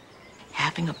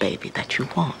having a baby that you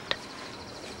want.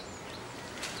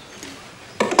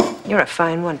 You're a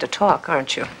fine one to talk,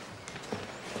 aren't you?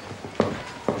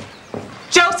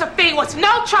 Josephine was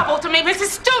no trouble to me,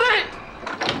 Mrs. Student!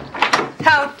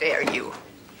 How dare you?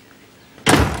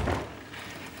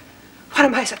 What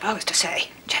am I supposed to say,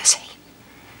 Jessie?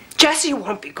 Jessie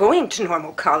won't be going to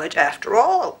normal college after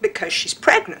all because she's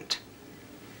pregnant.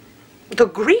 The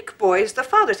Greek boy is the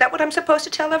father. Is that what I'm supposed to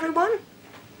tell everyone?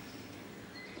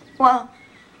 Well,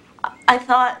 I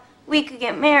thought we could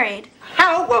get married.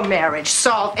 How will marriage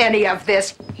solve any of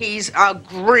this? He's a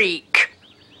Greek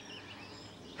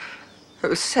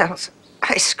who sells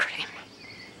ice cream.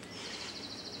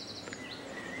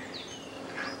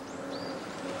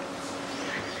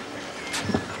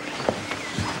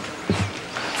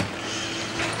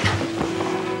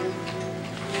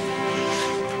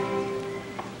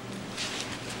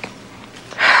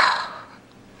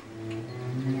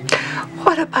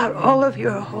 What about all of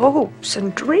your hopes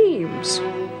and dreams?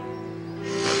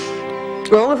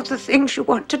 All of the things you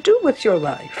want to do with your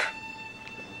life?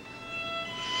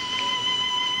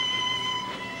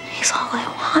 He's all I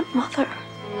want, Mother.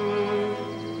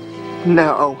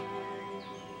 No.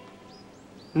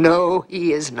 No,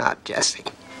 he is not, Jessie.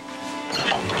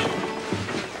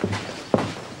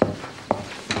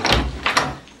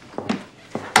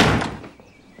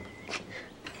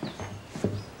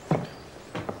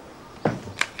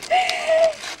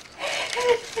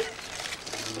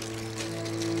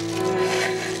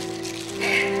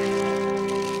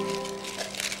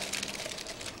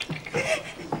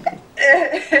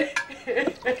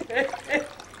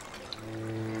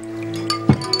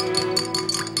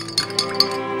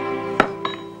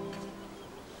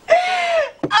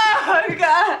 Oh,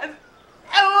 God.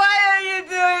 Why are you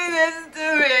doing this to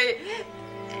me?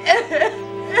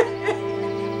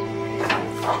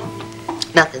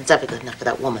 Nothing's ever good enough for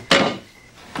that woman.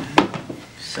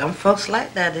 Some folks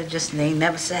like that, they just ain't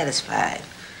never satisfied.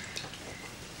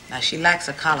 Now, she likes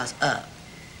her collars up.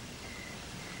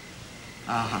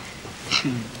 Uh-huh.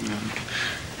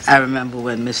 I remember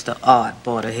when Mr. Art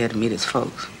brought her here to meet his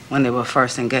folks, when they were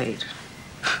first engaged.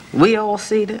 We all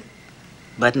seen it,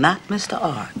 but not Mr.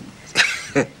 Art.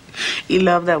 He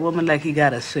loved that woman like he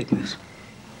got a sickness.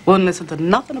 Wouldn't listen to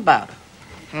nothing about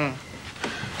her.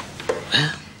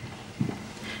 Well,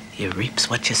 you reaps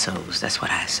what you sows, that's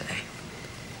what I say.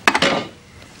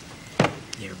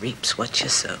 You reaps what you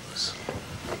sows.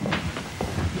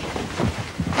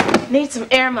 Need some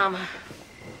air, Mama.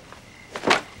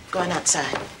 Going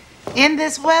outside. In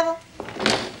this weather?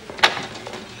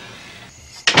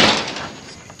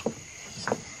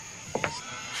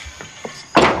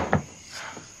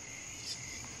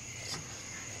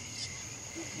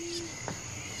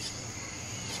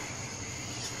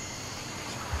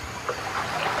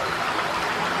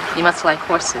 You must like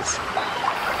horses.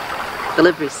 The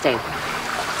livery stable.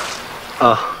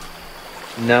 Oh,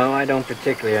 no, I don't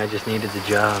particularly. I just needed the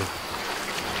job.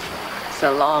 It's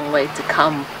a long way to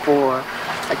come for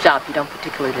a job you don't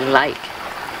particularly like.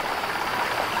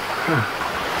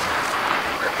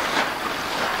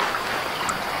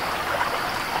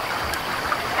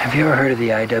 Have you ever heard of the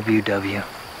IWW?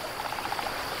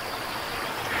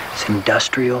 It's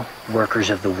Industrial Workers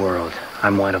of the World.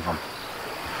 I'm one of them.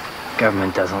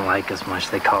 Government doesn't like us much.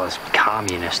 They call us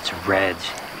communists or Reds.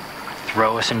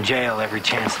 Throw us in jail every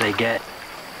chance they get.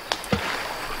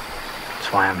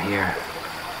 That's why I'm here.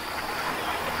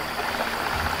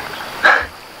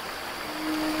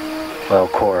 Well,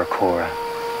 Cora,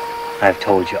 I've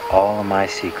told you all of my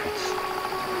secrets.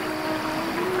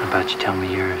 How about you tell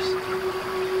me yours?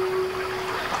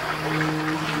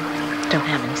 Don't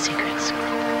have any secrets.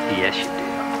 Yes, you do.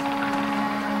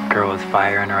 A girl with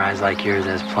fire in her eyes like yours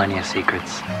has plenty of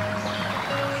secrets.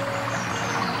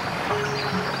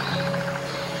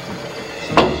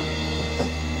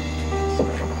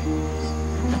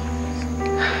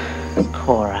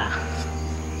 Cora.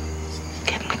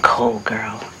 Getting cold,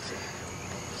 girl.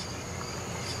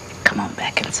 Come on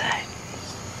back inside.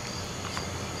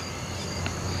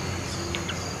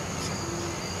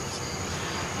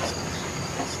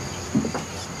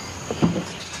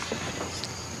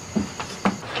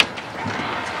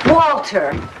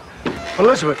 Walter!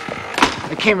 Elizabeth,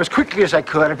 I came as quickly as I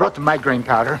could. I brought the migraine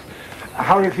powder.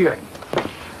 How are you feeling?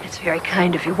 It's very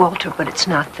kind of you, Walter, but it's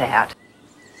not that.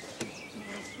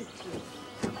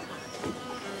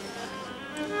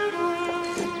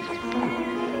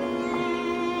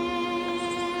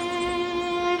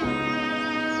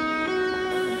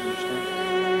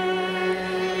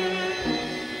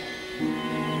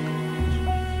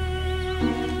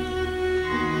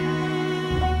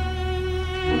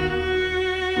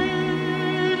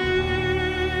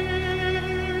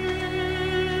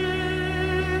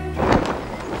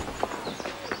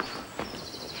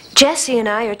 Jessie and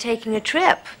I are taking a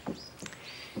trip.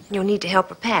 You'll need to help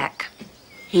her pack.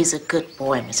 He's a good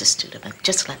boy, Mrs. Studevant.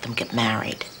 Just let them get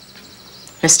married.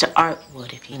 Mr. Art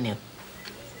would if he knew.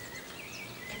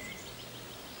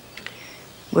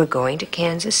 We're going to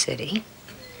Kansas City,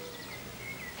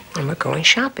 and we're going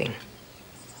shopping.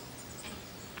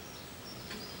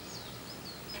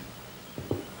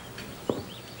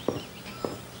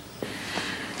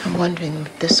 I'm wondering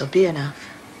if this will be enough.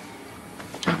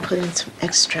 I'll put in some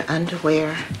extra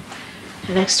underwear,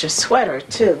 an extra sweater,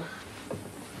 too.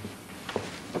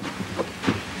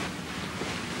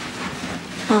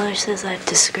 Mother says I've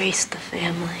disgraced the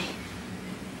family.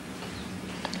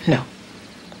 No.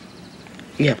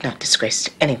 You have not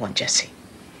disgraced anyone, Jessie.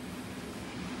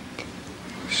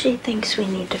 She thinks we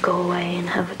need to go away and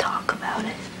have a talk about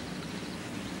it.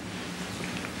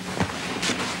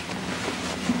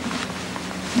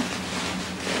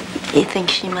 You think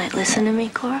she might listen to me,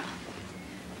 Cora?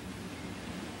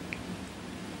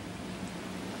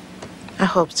 I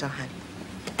hope so, honey.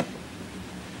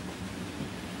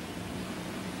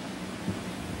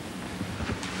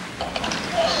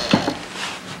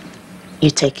 You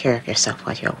take care of yourself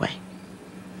while you're away.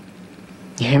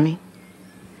 You hear me?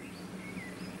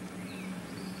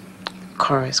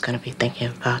 Cora's gonna be thinking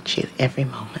about you every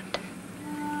moment.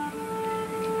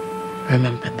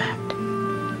 Remember that.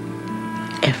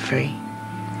 Every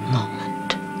moment.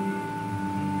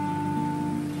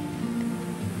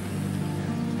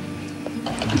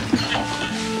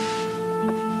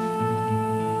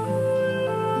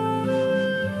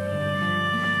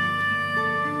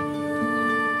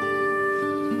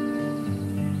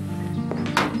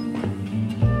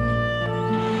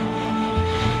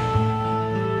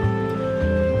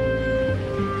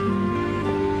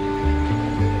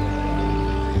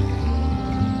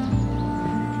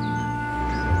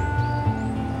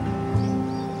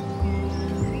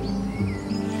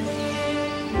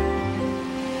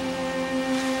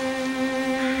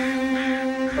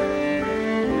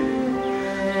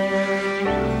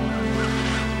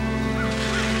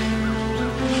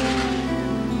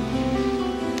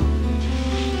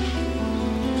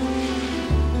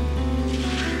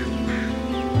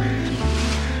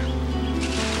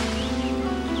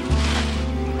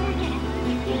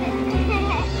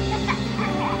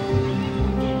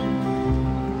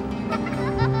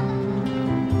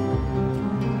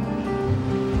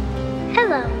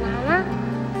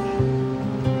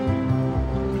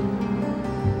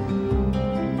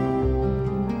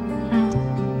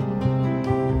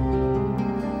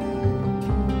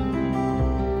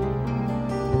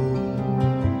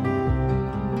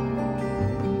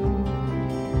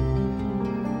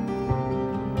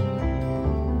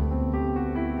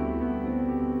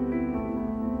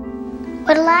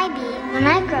 What'll I be when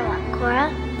I grow up,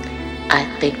 Cora? I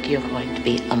think you're going to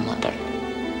be a mother.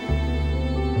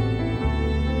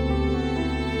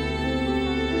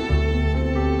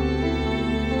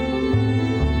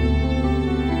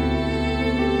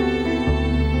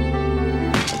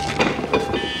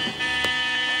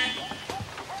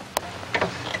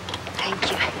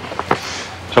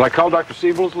 Shall I call Dr.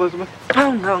 Siebels, Elizabeth?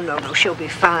 Oh, no. She'll be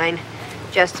fine.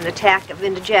 Just an attack of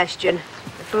indigestion.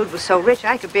 The food was so rich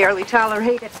I could barely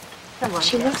tolerate it. Come on.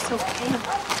 She looks so pale.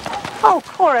 Oh,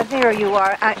 Cora, there you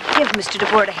are. Give Mr.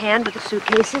 DeBoard a hand with the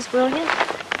suitcases, will you?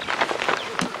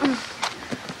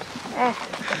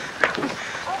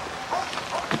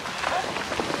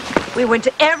 We went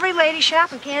to every lady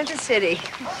shop in Kansas City.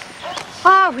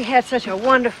 Oh, we had such a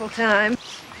wonderful time.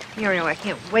 Muriel, I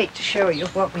can't wait to show you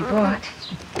what we bought.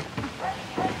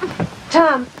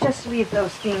 Tom, just leave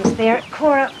those things there.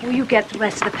 Cora, will you get the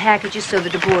rest of the packages so the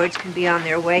DeBoards can be on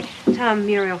their way? Tom,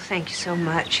 Muriel, thank you so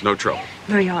much. No trouble.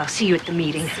 Muriel, I'll see you at the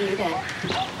meeting. See you then.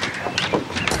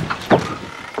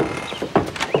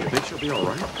 You think she'll be all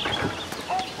right?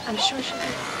 I'm sure she'll be.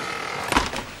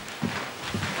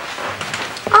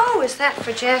 Oh, is that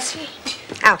for Jessie?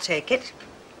 I'll take it.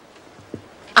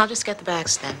 I'll just get the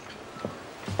bags then.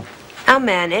 I'll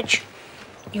manage.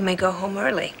 You may go home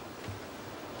early.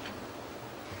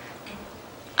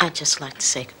 I'd just like to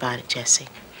say goodbye to Jessie.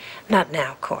 Not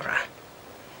now, Cora.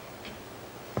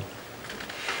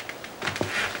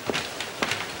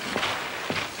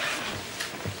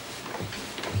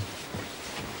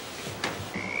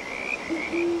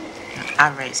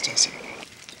 I raised Jessie.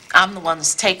 I'm the one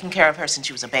that's taken care of her since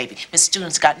she was a baby. Miss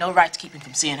Studevants got no right to keep me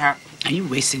from seeing her. Are you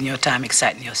wasting your time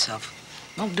exciting yourself?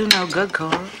 Won't do no good,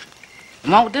 Cora.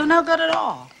 Won't do no good at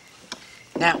all.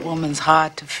 That woman's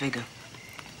hard to figure.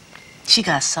 She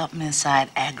got something inside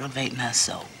aggravating her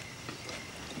so.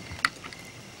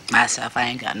 Myself, I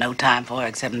ain't got no time for her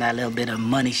except that little bit of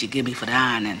money she give me for the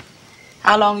ironing.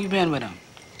 How long you been with him?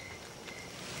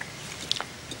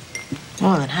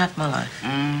 More than half my life.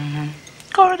 Mm-hmm.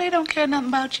 Cora, they don't care nothing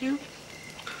about you.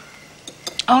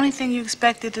 Only thing you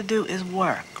expected to do is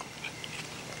work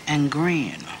and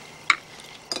grin.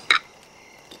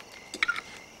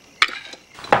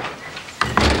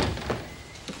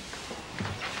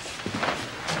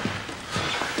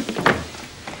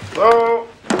 Hello?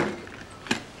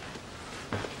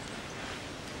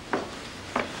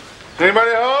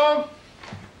 Anybody home?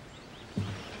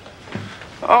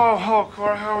 Oh, hello,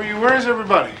 Cora. How are you? Where's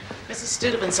everybody? Mrs.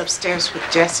 Studevants upstairs with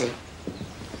Jessie.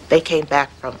 They came back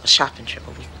from a shopping trip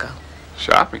a week ago.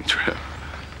 Shopping trip?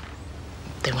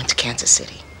 They went to Kansas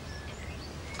City.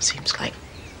 Seems like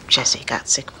Jessie got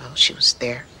sick while she was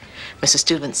there. Mrs.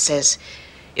 Studevants says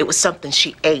it was something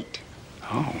she ate.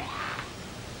 Oh.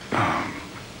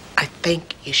 I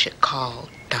think you should call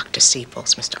Dr.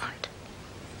 Siebels, Mr. Art.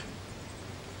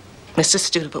 Mrs.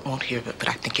 Studevant won't hear of it, but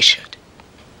I think you should.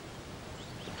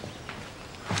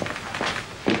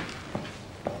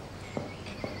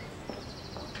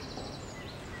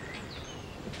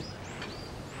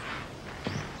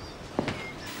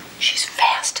 She's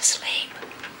fast asleep.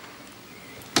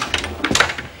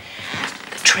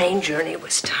 The train journey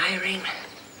was tiring.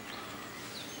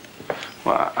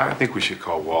 Well, I think we should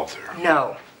call Walter.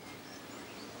 No.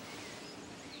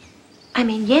 I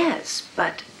mean, yes,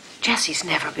 but Jessie's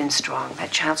never been strong.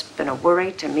 That child's been a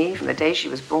worry to me from the day she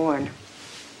was born.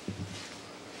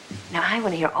 Now, I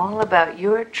want to hear all about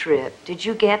your trip. Did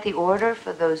you get the order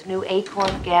for those new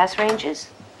Acorn gas ranges?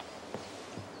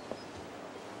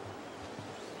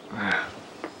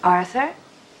 Arthur?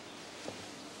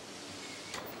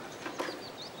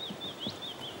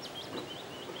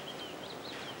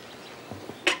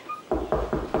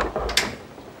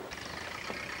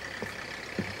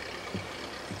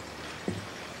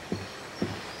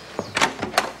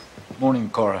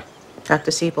 Morning, Cora. Dr.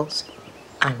 Siebels,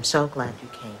 I'm so glad you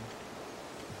came.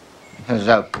 Has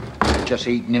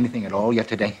Jessie eaten anything at all yet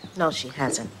today? No, she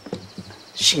hasn't.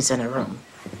 She's in her room.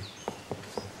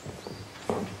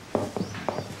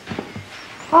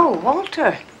 Oh,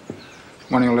 Walter.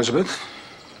 Morning, Elizabeth.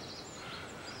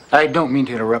 I don't mean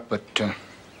to interrupt, but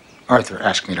Arthur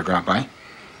asked me to drop by.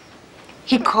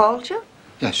 He called you?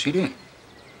 Yes, he did.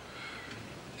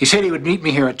 He said he would meet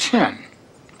me here at 10.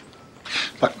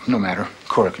 But no matter.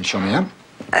 Cora can show me up.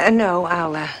 No,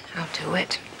 I'll do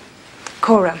it.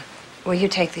 Cora, will you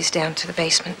take these down to the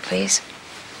basement, please?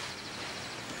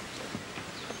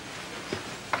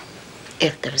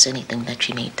 If there's anything that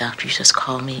you need, Doctor, you just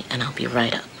call me and I'll be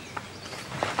right up.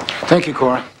 Thank you,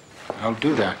 Cora. I'll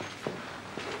do that.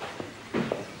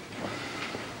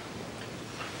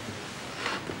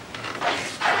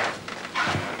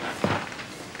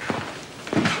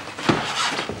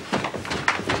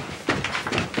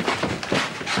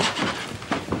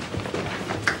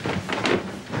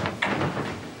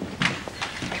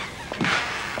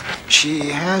 She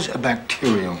has a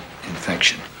bacterial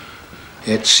infection.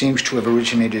 It seems to have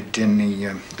originated in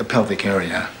the pelvic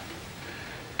area.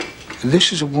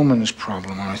 This is a woman's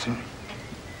problem, Arthur.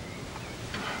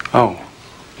 Oh,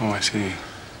 I see.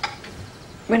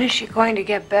 When is she going to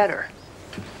get better?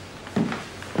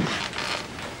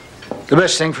 The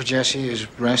best thing for Jessie is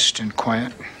rest and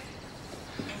quiet.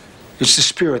 It's the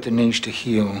spirit that needs to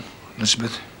heal,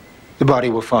 Elizabeth. The body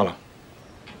will follow.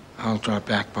 I'll drop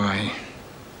back by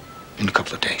in a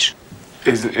couple of days.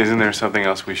 Isn't there something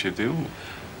else we should do?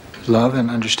 Love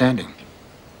and understanding.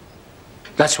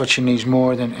 That's what she needs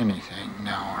more than anything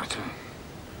now, Arthur.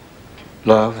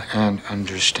 Love and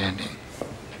understanding.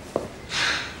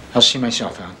 I'll see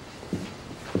myself out.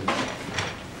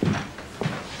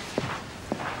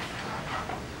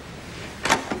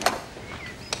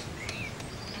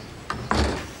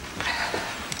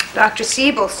 Dr.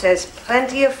 Siebel says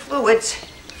plenty of fluids.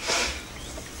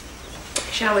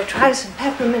 Shall we try some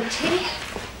peppermint tea?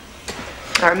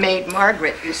 Our maid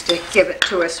Margaret used to give it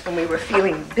to us when we were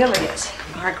feeling bilious.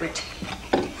 Margaret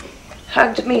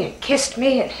hugged me and kissed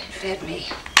me and fed me.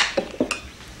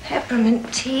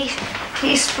 Peppermint tea,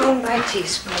 teaspoon by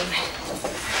teaspoon.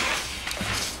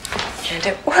 And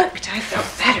it worked. I felt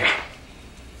better.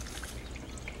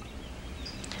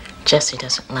 Jessie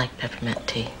doesn't like peppermint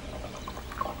tea.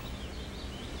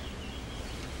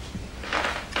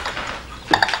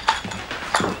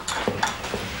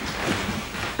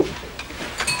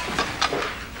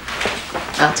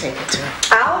 I'll take it to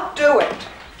her. I'll do it.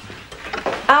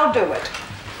 I'll do it.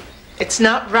 It's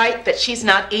not right that she's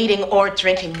not eating or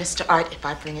drinking, Mr. Art. If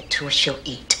I bring it to her, she'll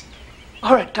eat.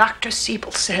 Or Dr.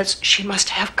 Siebel says she must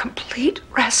have complete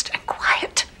rest and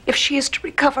quiet if she is to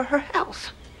recover her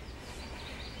health.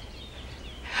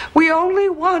 We only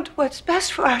want what's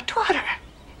best for our daughter.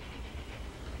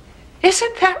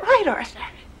 Isn't that right, Arthur?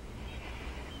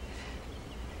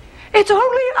 It's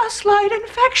only a slight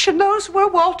infection. Those were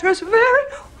Walter's very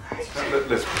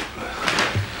words.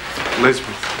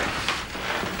 Elizabeth,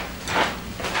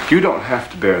 you don't have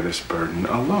to bear this burden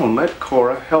alone. Let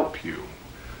Cora help you.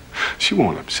 She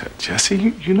won't upset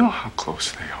Jessie. You know how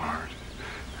close they are.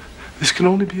 This can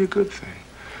only be a good thing.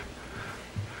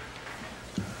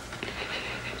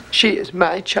 She is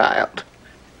my child,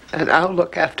 and I'll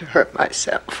look after her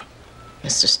myself.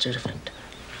 Mr. Studevant.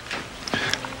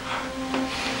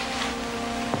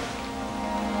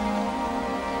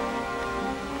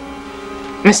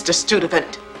 Mr.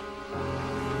 Studevant.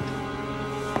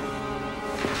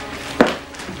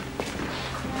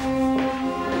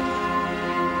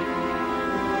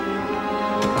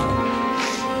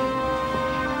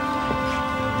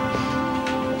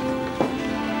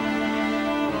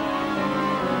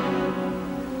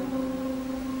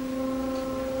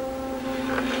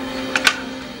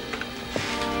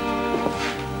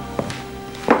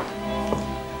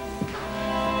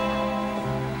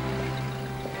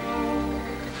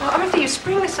 You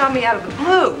spring this on me out of the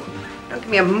blue. Don't give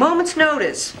me a moment's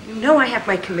notice. You know I have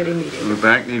my committee meeting. The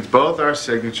bank needs both our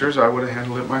signatures. I would have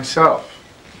handled it myself.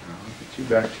 I'll get you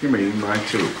back to your meeting by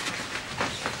 2.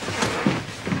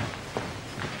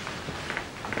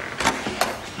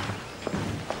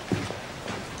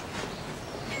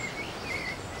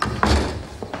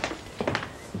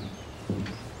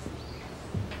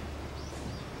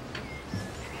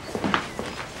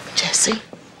 Jessie?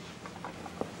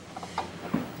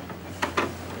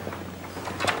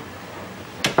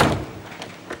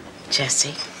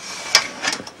 Jessie.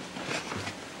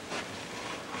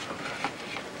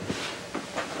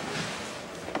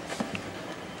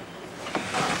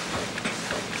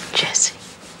 Jessie.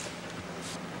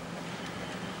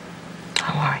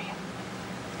 How are you?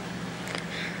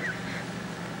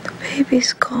 The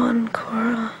baby's gone,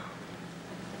 Cora.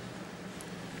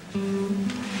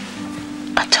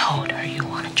 I told her you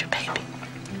wanted your baby.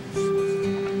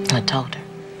 I told her.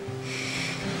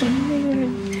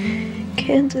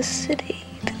 Kansas City.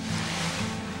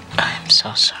 I am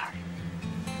so sorry.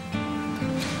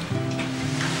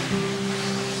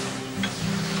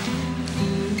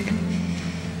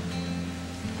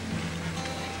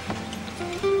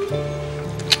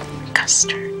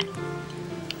 Custard.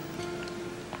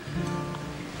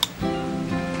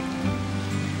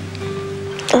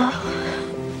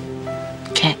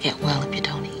 Can't get well if you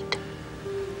don't eat.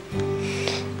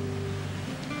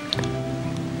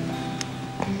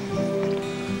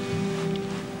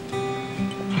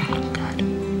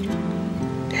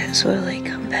 Has Willie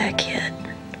come back yet?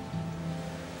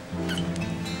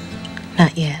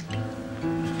 Not yet.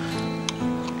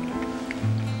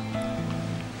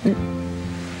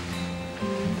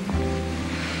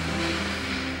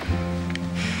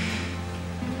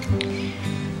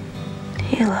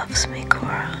 He loves me,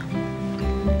 Cora.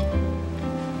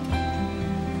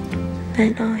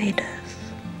 I know he does.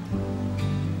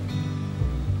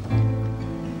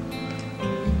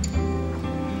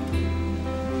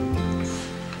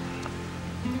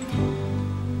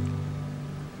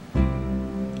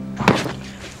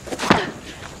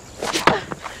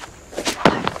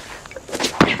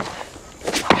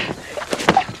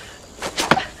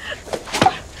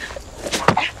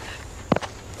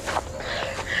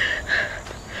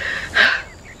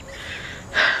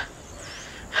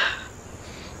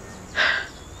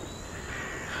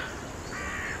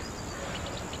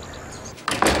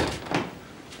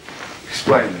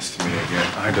 Explain this to me again.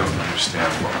 I don't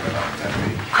understand what went on that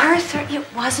meeting. Arthur,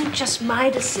 it wasn't just my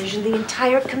decision. The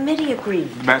entire committee agreed.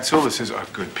 Matsoulises are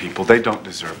good people. They don't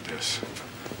deserve this.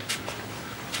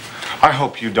 I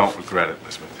hope you don't regret it,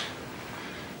 Elizabeth.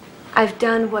 I've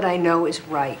done what I know is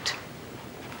right.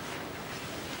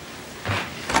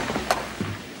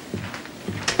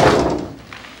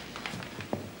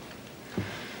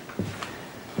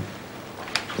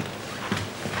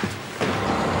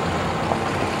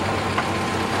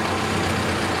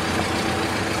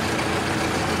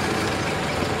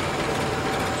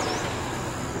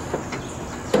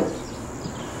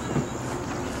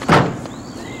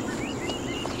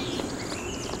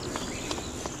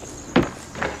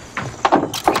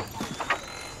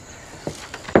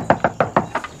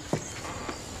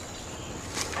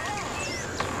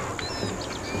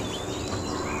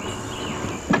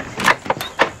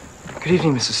 Good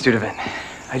evening, Mrs. Studevant.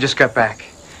 I just got back.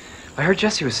 I heard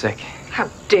Jessie was sick. How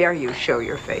dare you show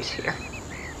your face here?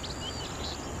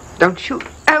 Don't you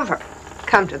ever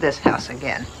come to this house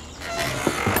again.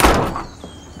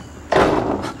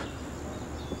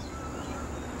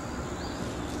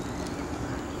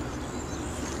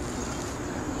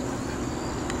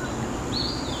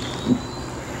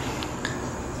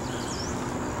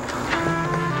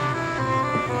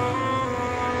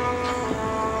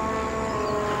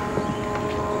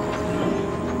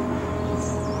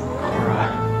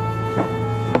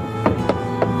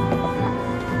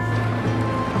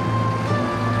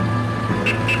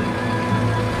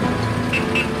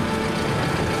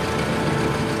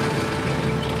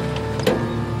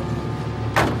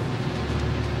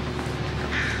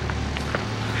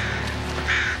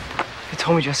 They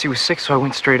told me Jessie was sick, so I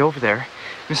went straight over there.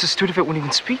 Mrs. Studevant wouldn't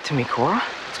even speak to me, Cora.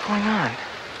 What's going on?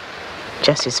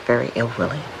 Jessie's very ill,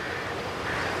 Willie.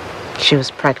 She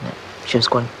was pregnant. She was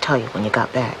going to tell you when you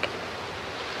got back.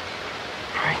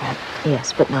 Pregnant?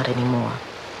 Yes, but not anymore.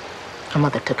 Her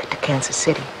mother took her to Kansas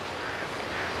City.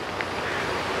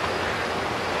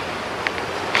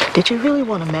 Did you really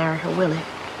want to marry her, Willie?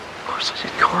 Of course I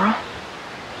did, Cora.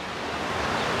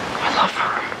 I love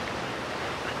her.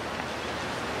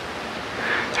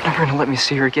 They're never gonna let me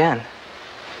see her again.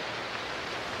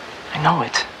 I know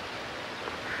it.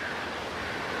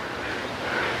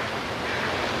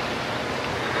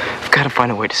 I've got to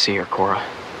find a way to see her, Cora.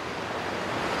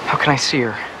 How can I see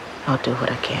her? I'll do what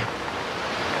I can.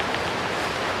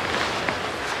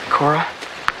 Cora?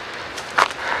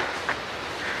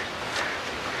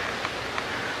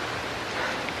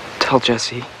 Tell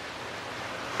Jessie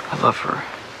I love her.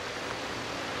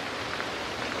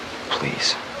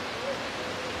 Please.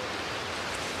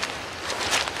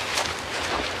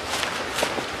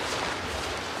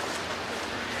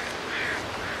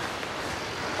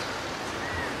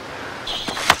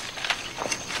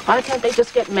 Why can't they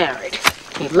just get married?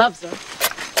 He loves her.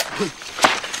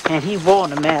 And he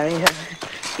want to marry her.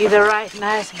 He's a right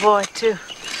nice boy, too.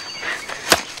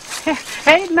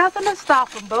 Ain't nothing to stop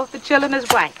them. Both the children is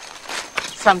white.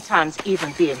 Sometimes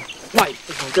even being white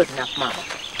isn't good enough, Mama.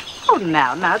 Oh,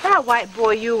 now, that white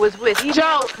boy you was with, he...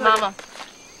 Joe, Mama.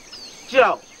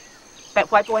 Joe.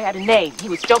 That white boy had a name. He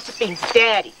was Josephine's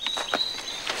daddy.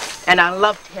 And I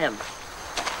loved him.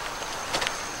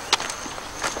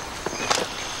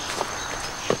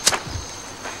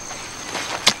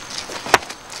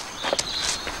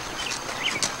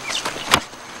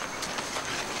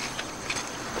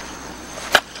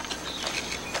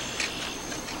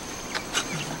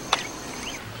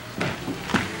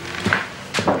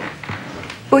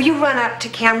 Will you run up to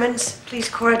Cameron's, please,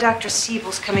 Cora? Dr.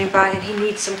 Siebel's coming by and he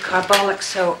needs some carbolic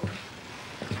soap.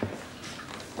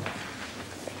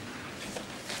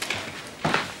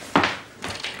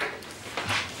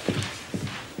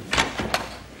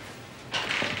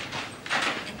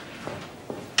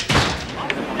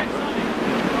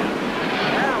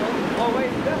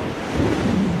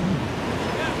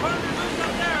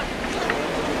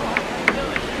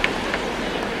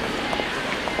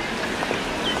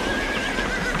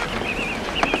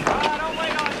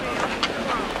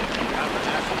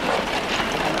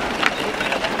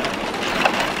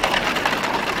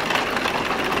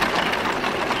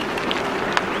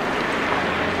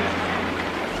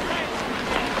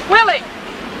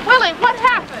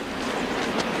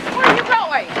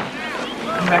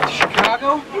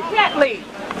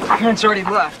 parents already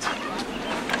left.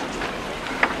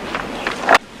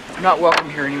 I'm not welcome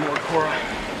here anymore, Cora.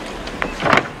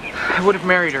 I would have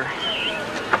married her.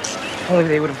 If only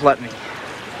they would have let me.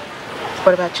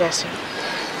 What about Jessie?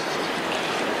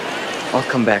 I'll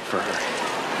come back for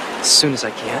her as soon as I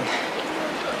can.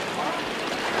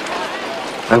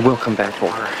 I will come back for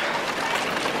her.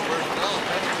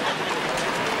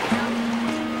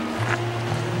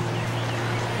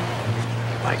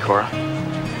 Bye, Cora.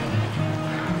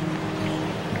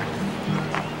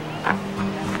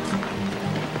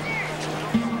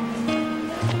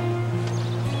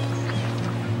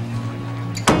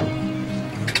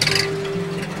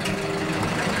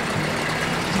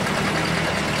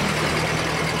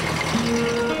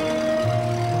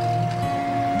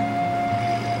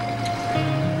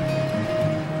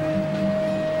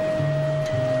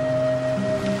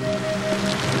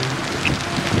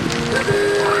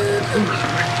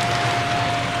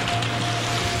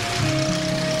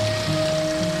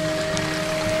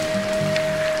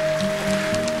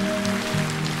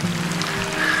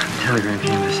 Telegram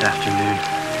came this afternoon.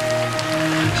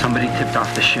 Somebody tipped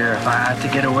off the sheriff. I had to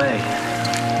get away.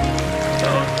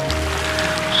 Oh,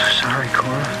 so sorry,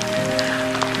 Cora.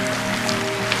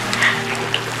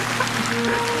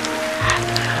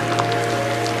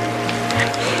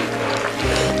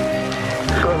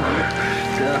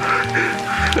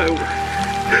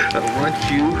 I want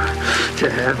you to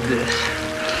have this.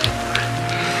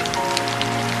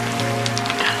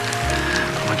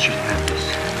 I want you to have this.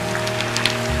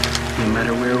 No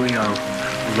matter where we are,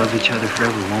 we'll love each other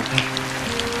forever, won't we?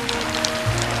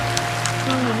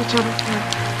 We'll love each other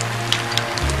forever.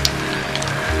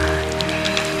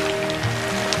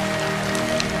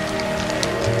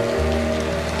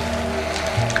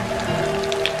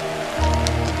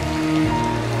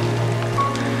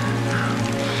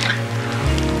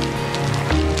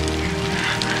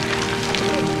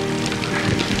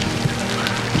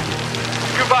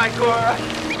 Goodbye, Cora.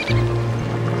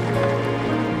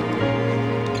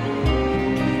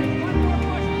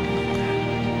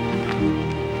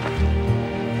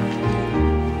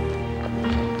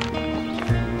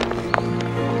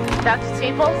 Dr.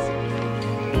 Staples?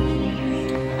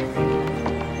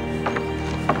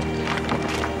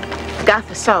 Got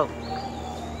the soap.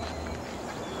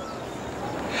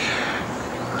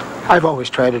 I've always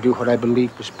tried to do what I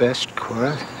believed was best,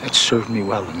 Cora. It served me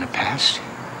well in the past.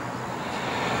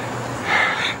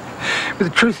 But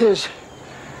the truth is,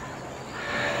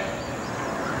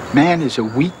 man is a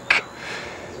weak,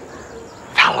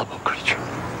 fallible creature.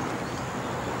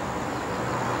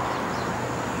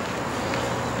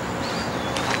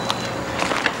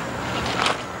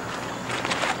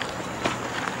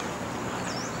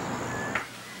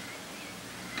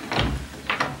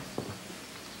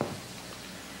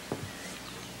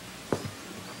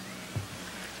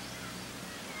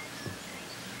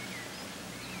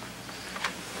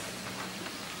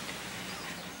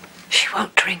 She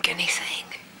won't drink anything.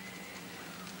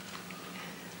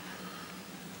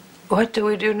 What do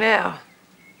we do now?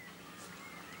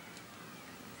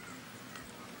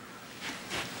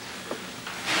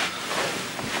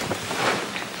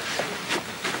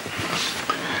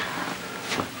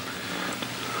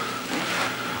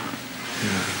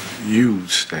 You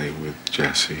stay with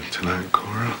Jessie tonight,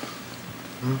 Cora.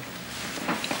 Hmm?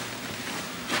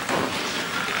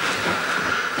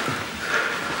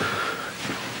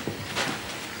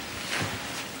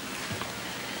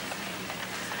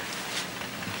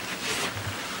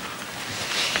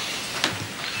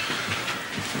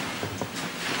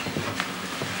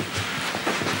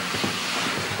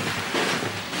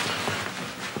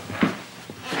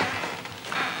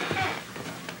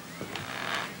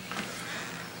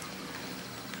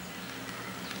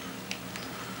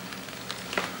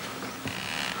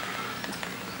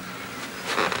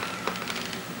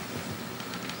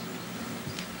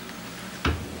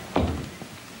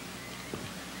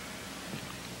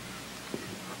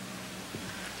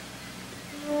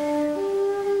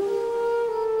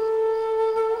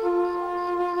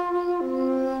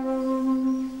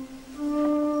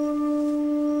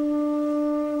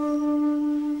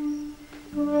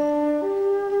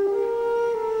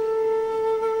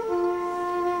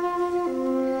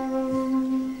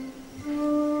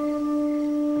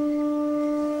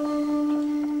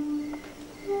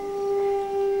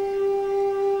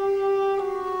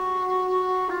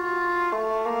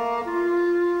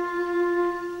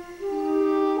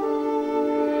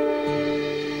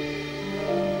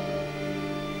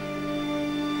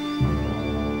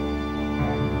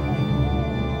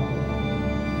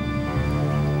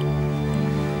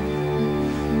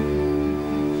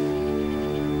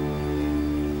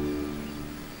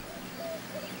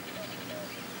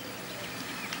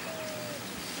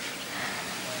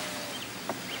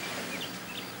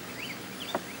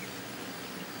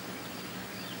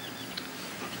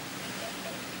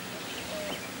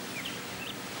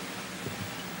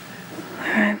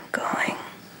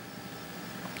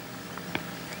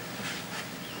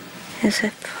 Is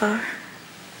it far?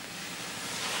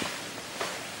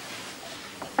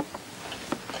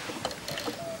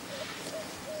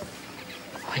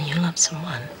 When you love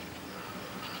someone,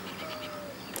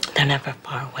 they're never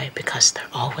far away because they're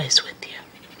always with you.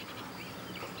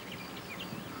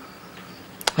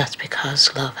 That's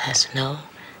because love has no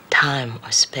time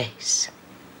or space.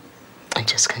 It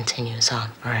just continues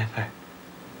on forever.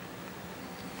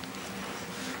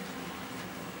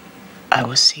 I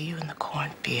will see you in the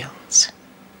cornfields.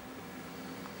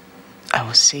 I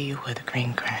will see you where the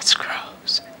green grass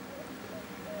grows.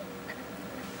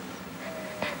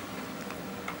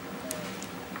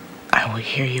 I will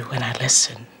hear you when I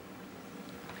listen,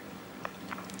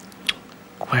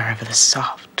 wherever the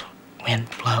soft wind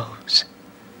blows.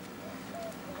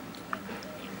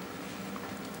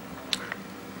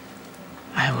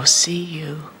 I will see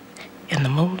you in the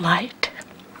moonlight.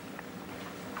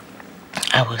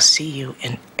 I will see you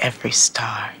in every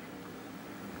star.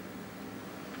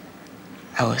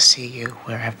 I will see you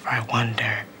wherever I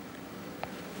wander,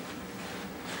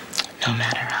 no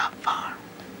matter how far.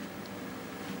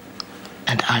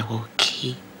 And I will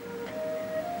keep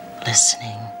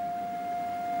listening,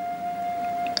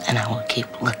 and I will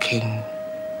keep looking,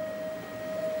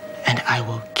 and I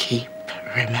will keep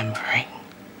remembering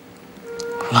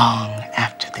long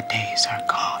after the days are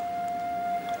gone.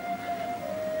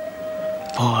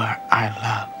 For our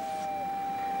love,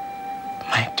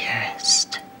 my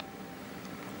dearest,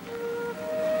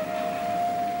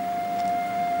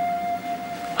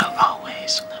 will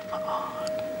always live on.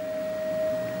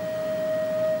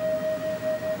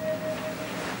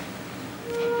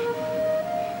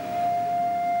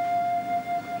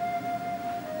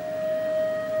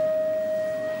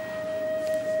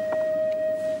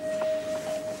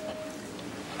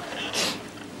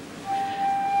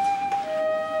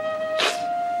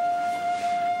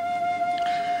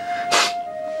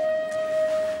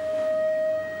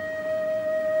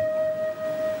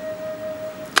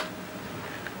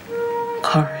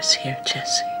 Cora's here,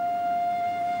 Jesse.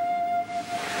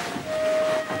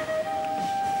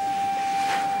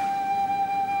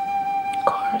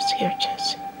 Cora's here,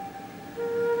 Jesse.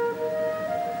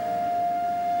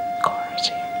 Cora's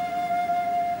here.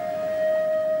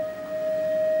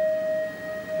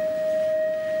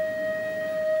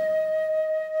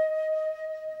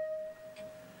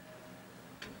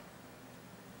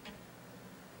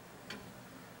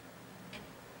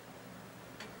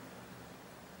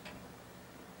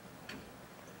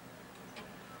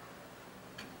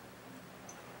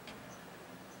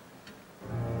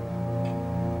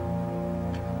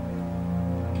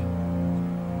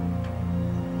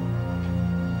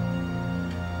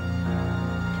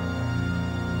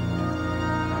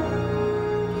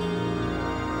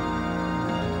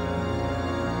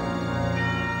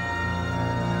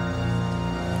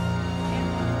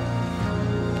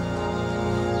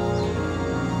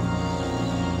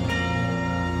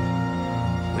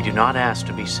 We do not ask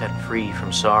to be set free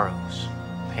from sorrows,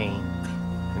 pain,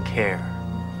 and care,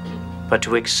 but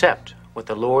to accept what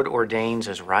the Lord ordains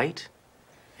as right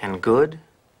and good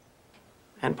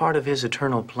and part of His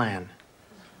eternal plan.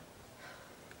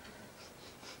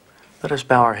 Let us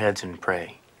bow our heads and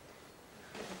pray.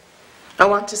 I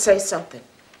want to say something.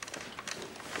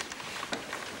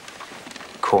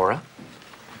 Cora?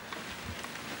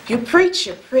 You preach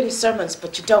your pretty sermons,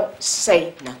 but you don't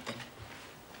say nothing.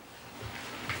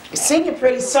 You sing your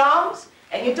pretty songs,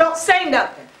 and you don't say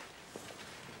nothing.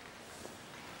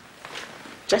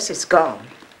 Jesse's gone.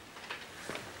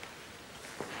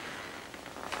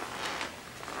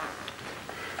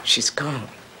 She's gone.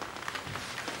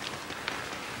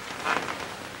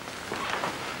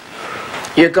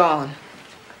 You're gone.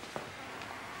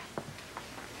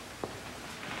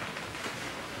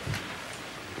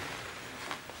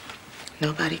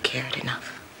 Nobody cared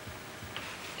enough.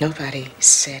 Nobody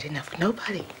said enough.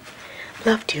 Nobody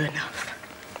loved you enough.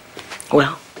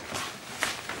 Well,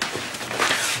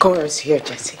 Cora's here,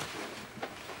 Jesse.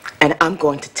 And I'm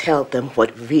going to tell them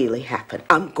what really happened.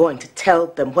 I'm going to tell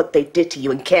them what they did to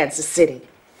you in Kansas City.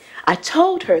 I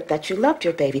told her that you loved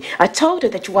your baby. I told her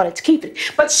that you wanted to keep it.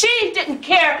 But she didn't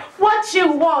care what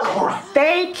you wanted. Cora.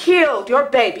 They killed your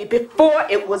baby before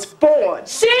it was born.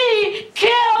 She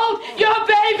killed your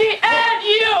baby and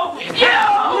you.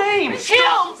 You Names.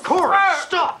 killed Cora, her.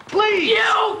 stop, please.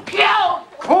 You killed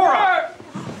Cora. her.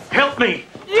 Help me.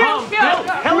 You Tom, killed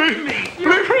no, her. help me.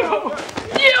 You killed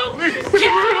her. You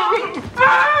killed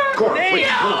her. Cora,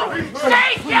 please.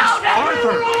 They killed her.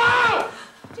 Arthur.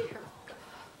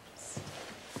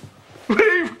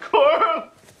 Leave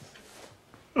Cora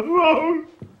alone.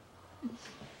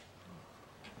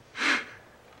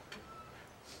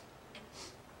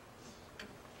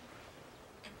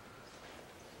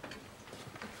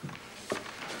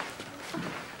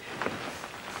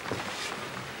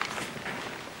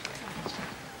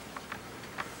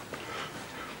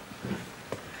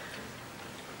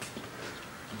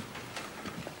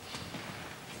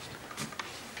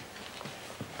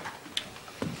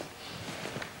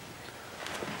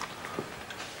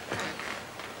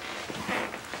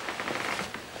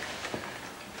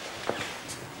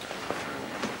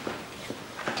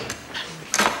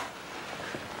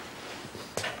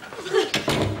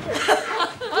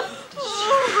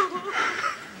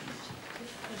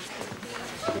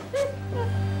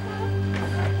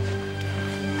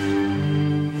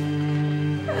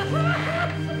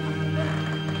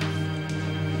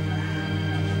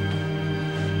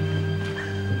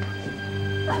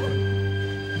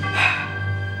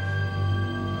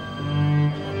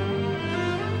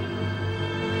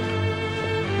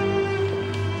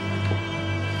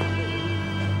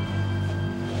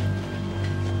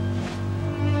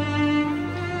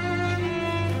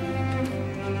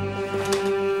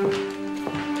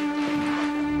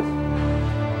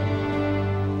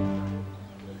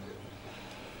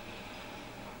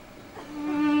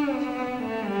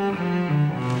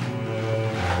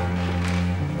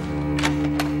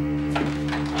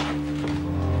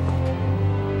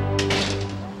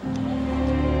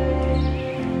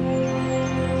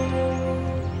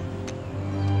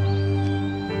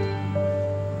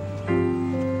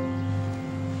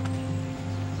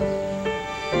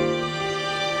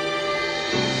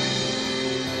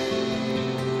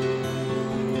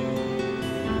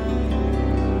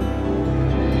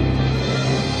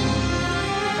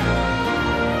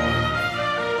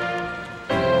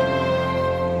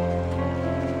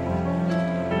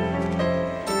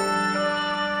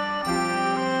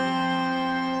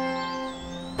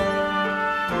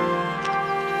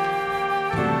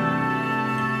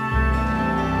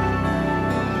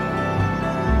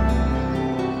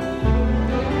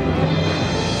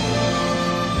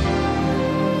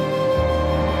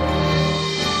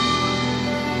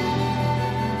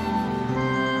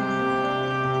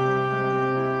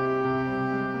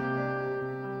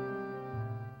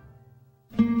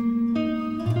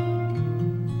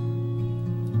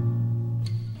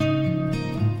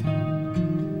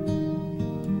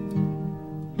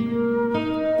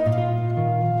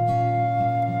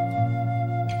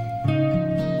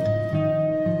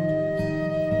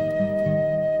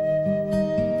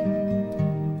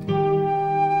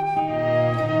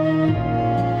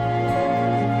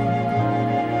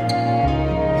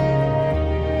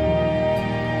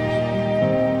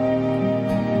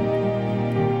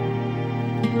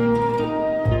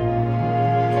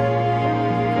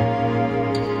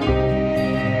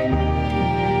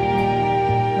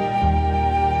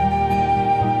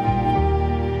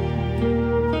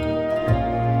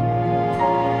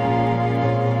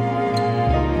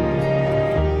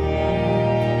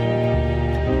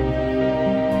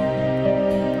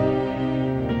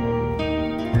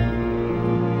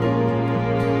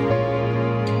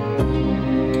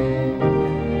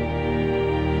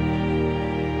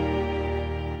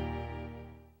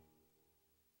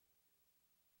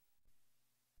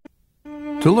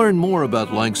 To learn more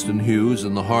about Langston Hughes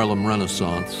and the Harlem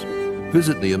Renaissance,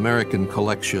 visit the American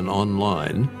Collection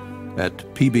online at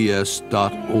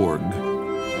pbs.org.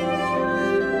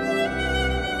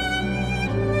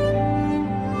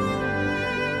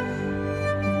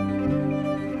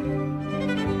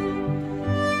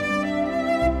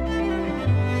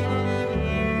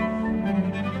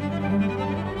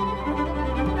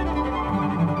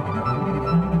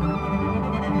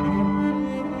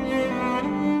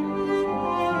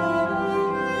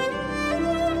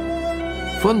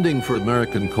 Funding for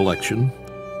American Collection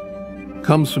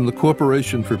comes from the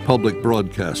Corporation for Public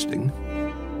Broadcasting,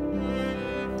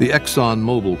 the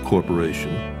ExxonMobil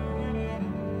Corporation,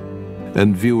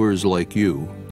 and viewers like you.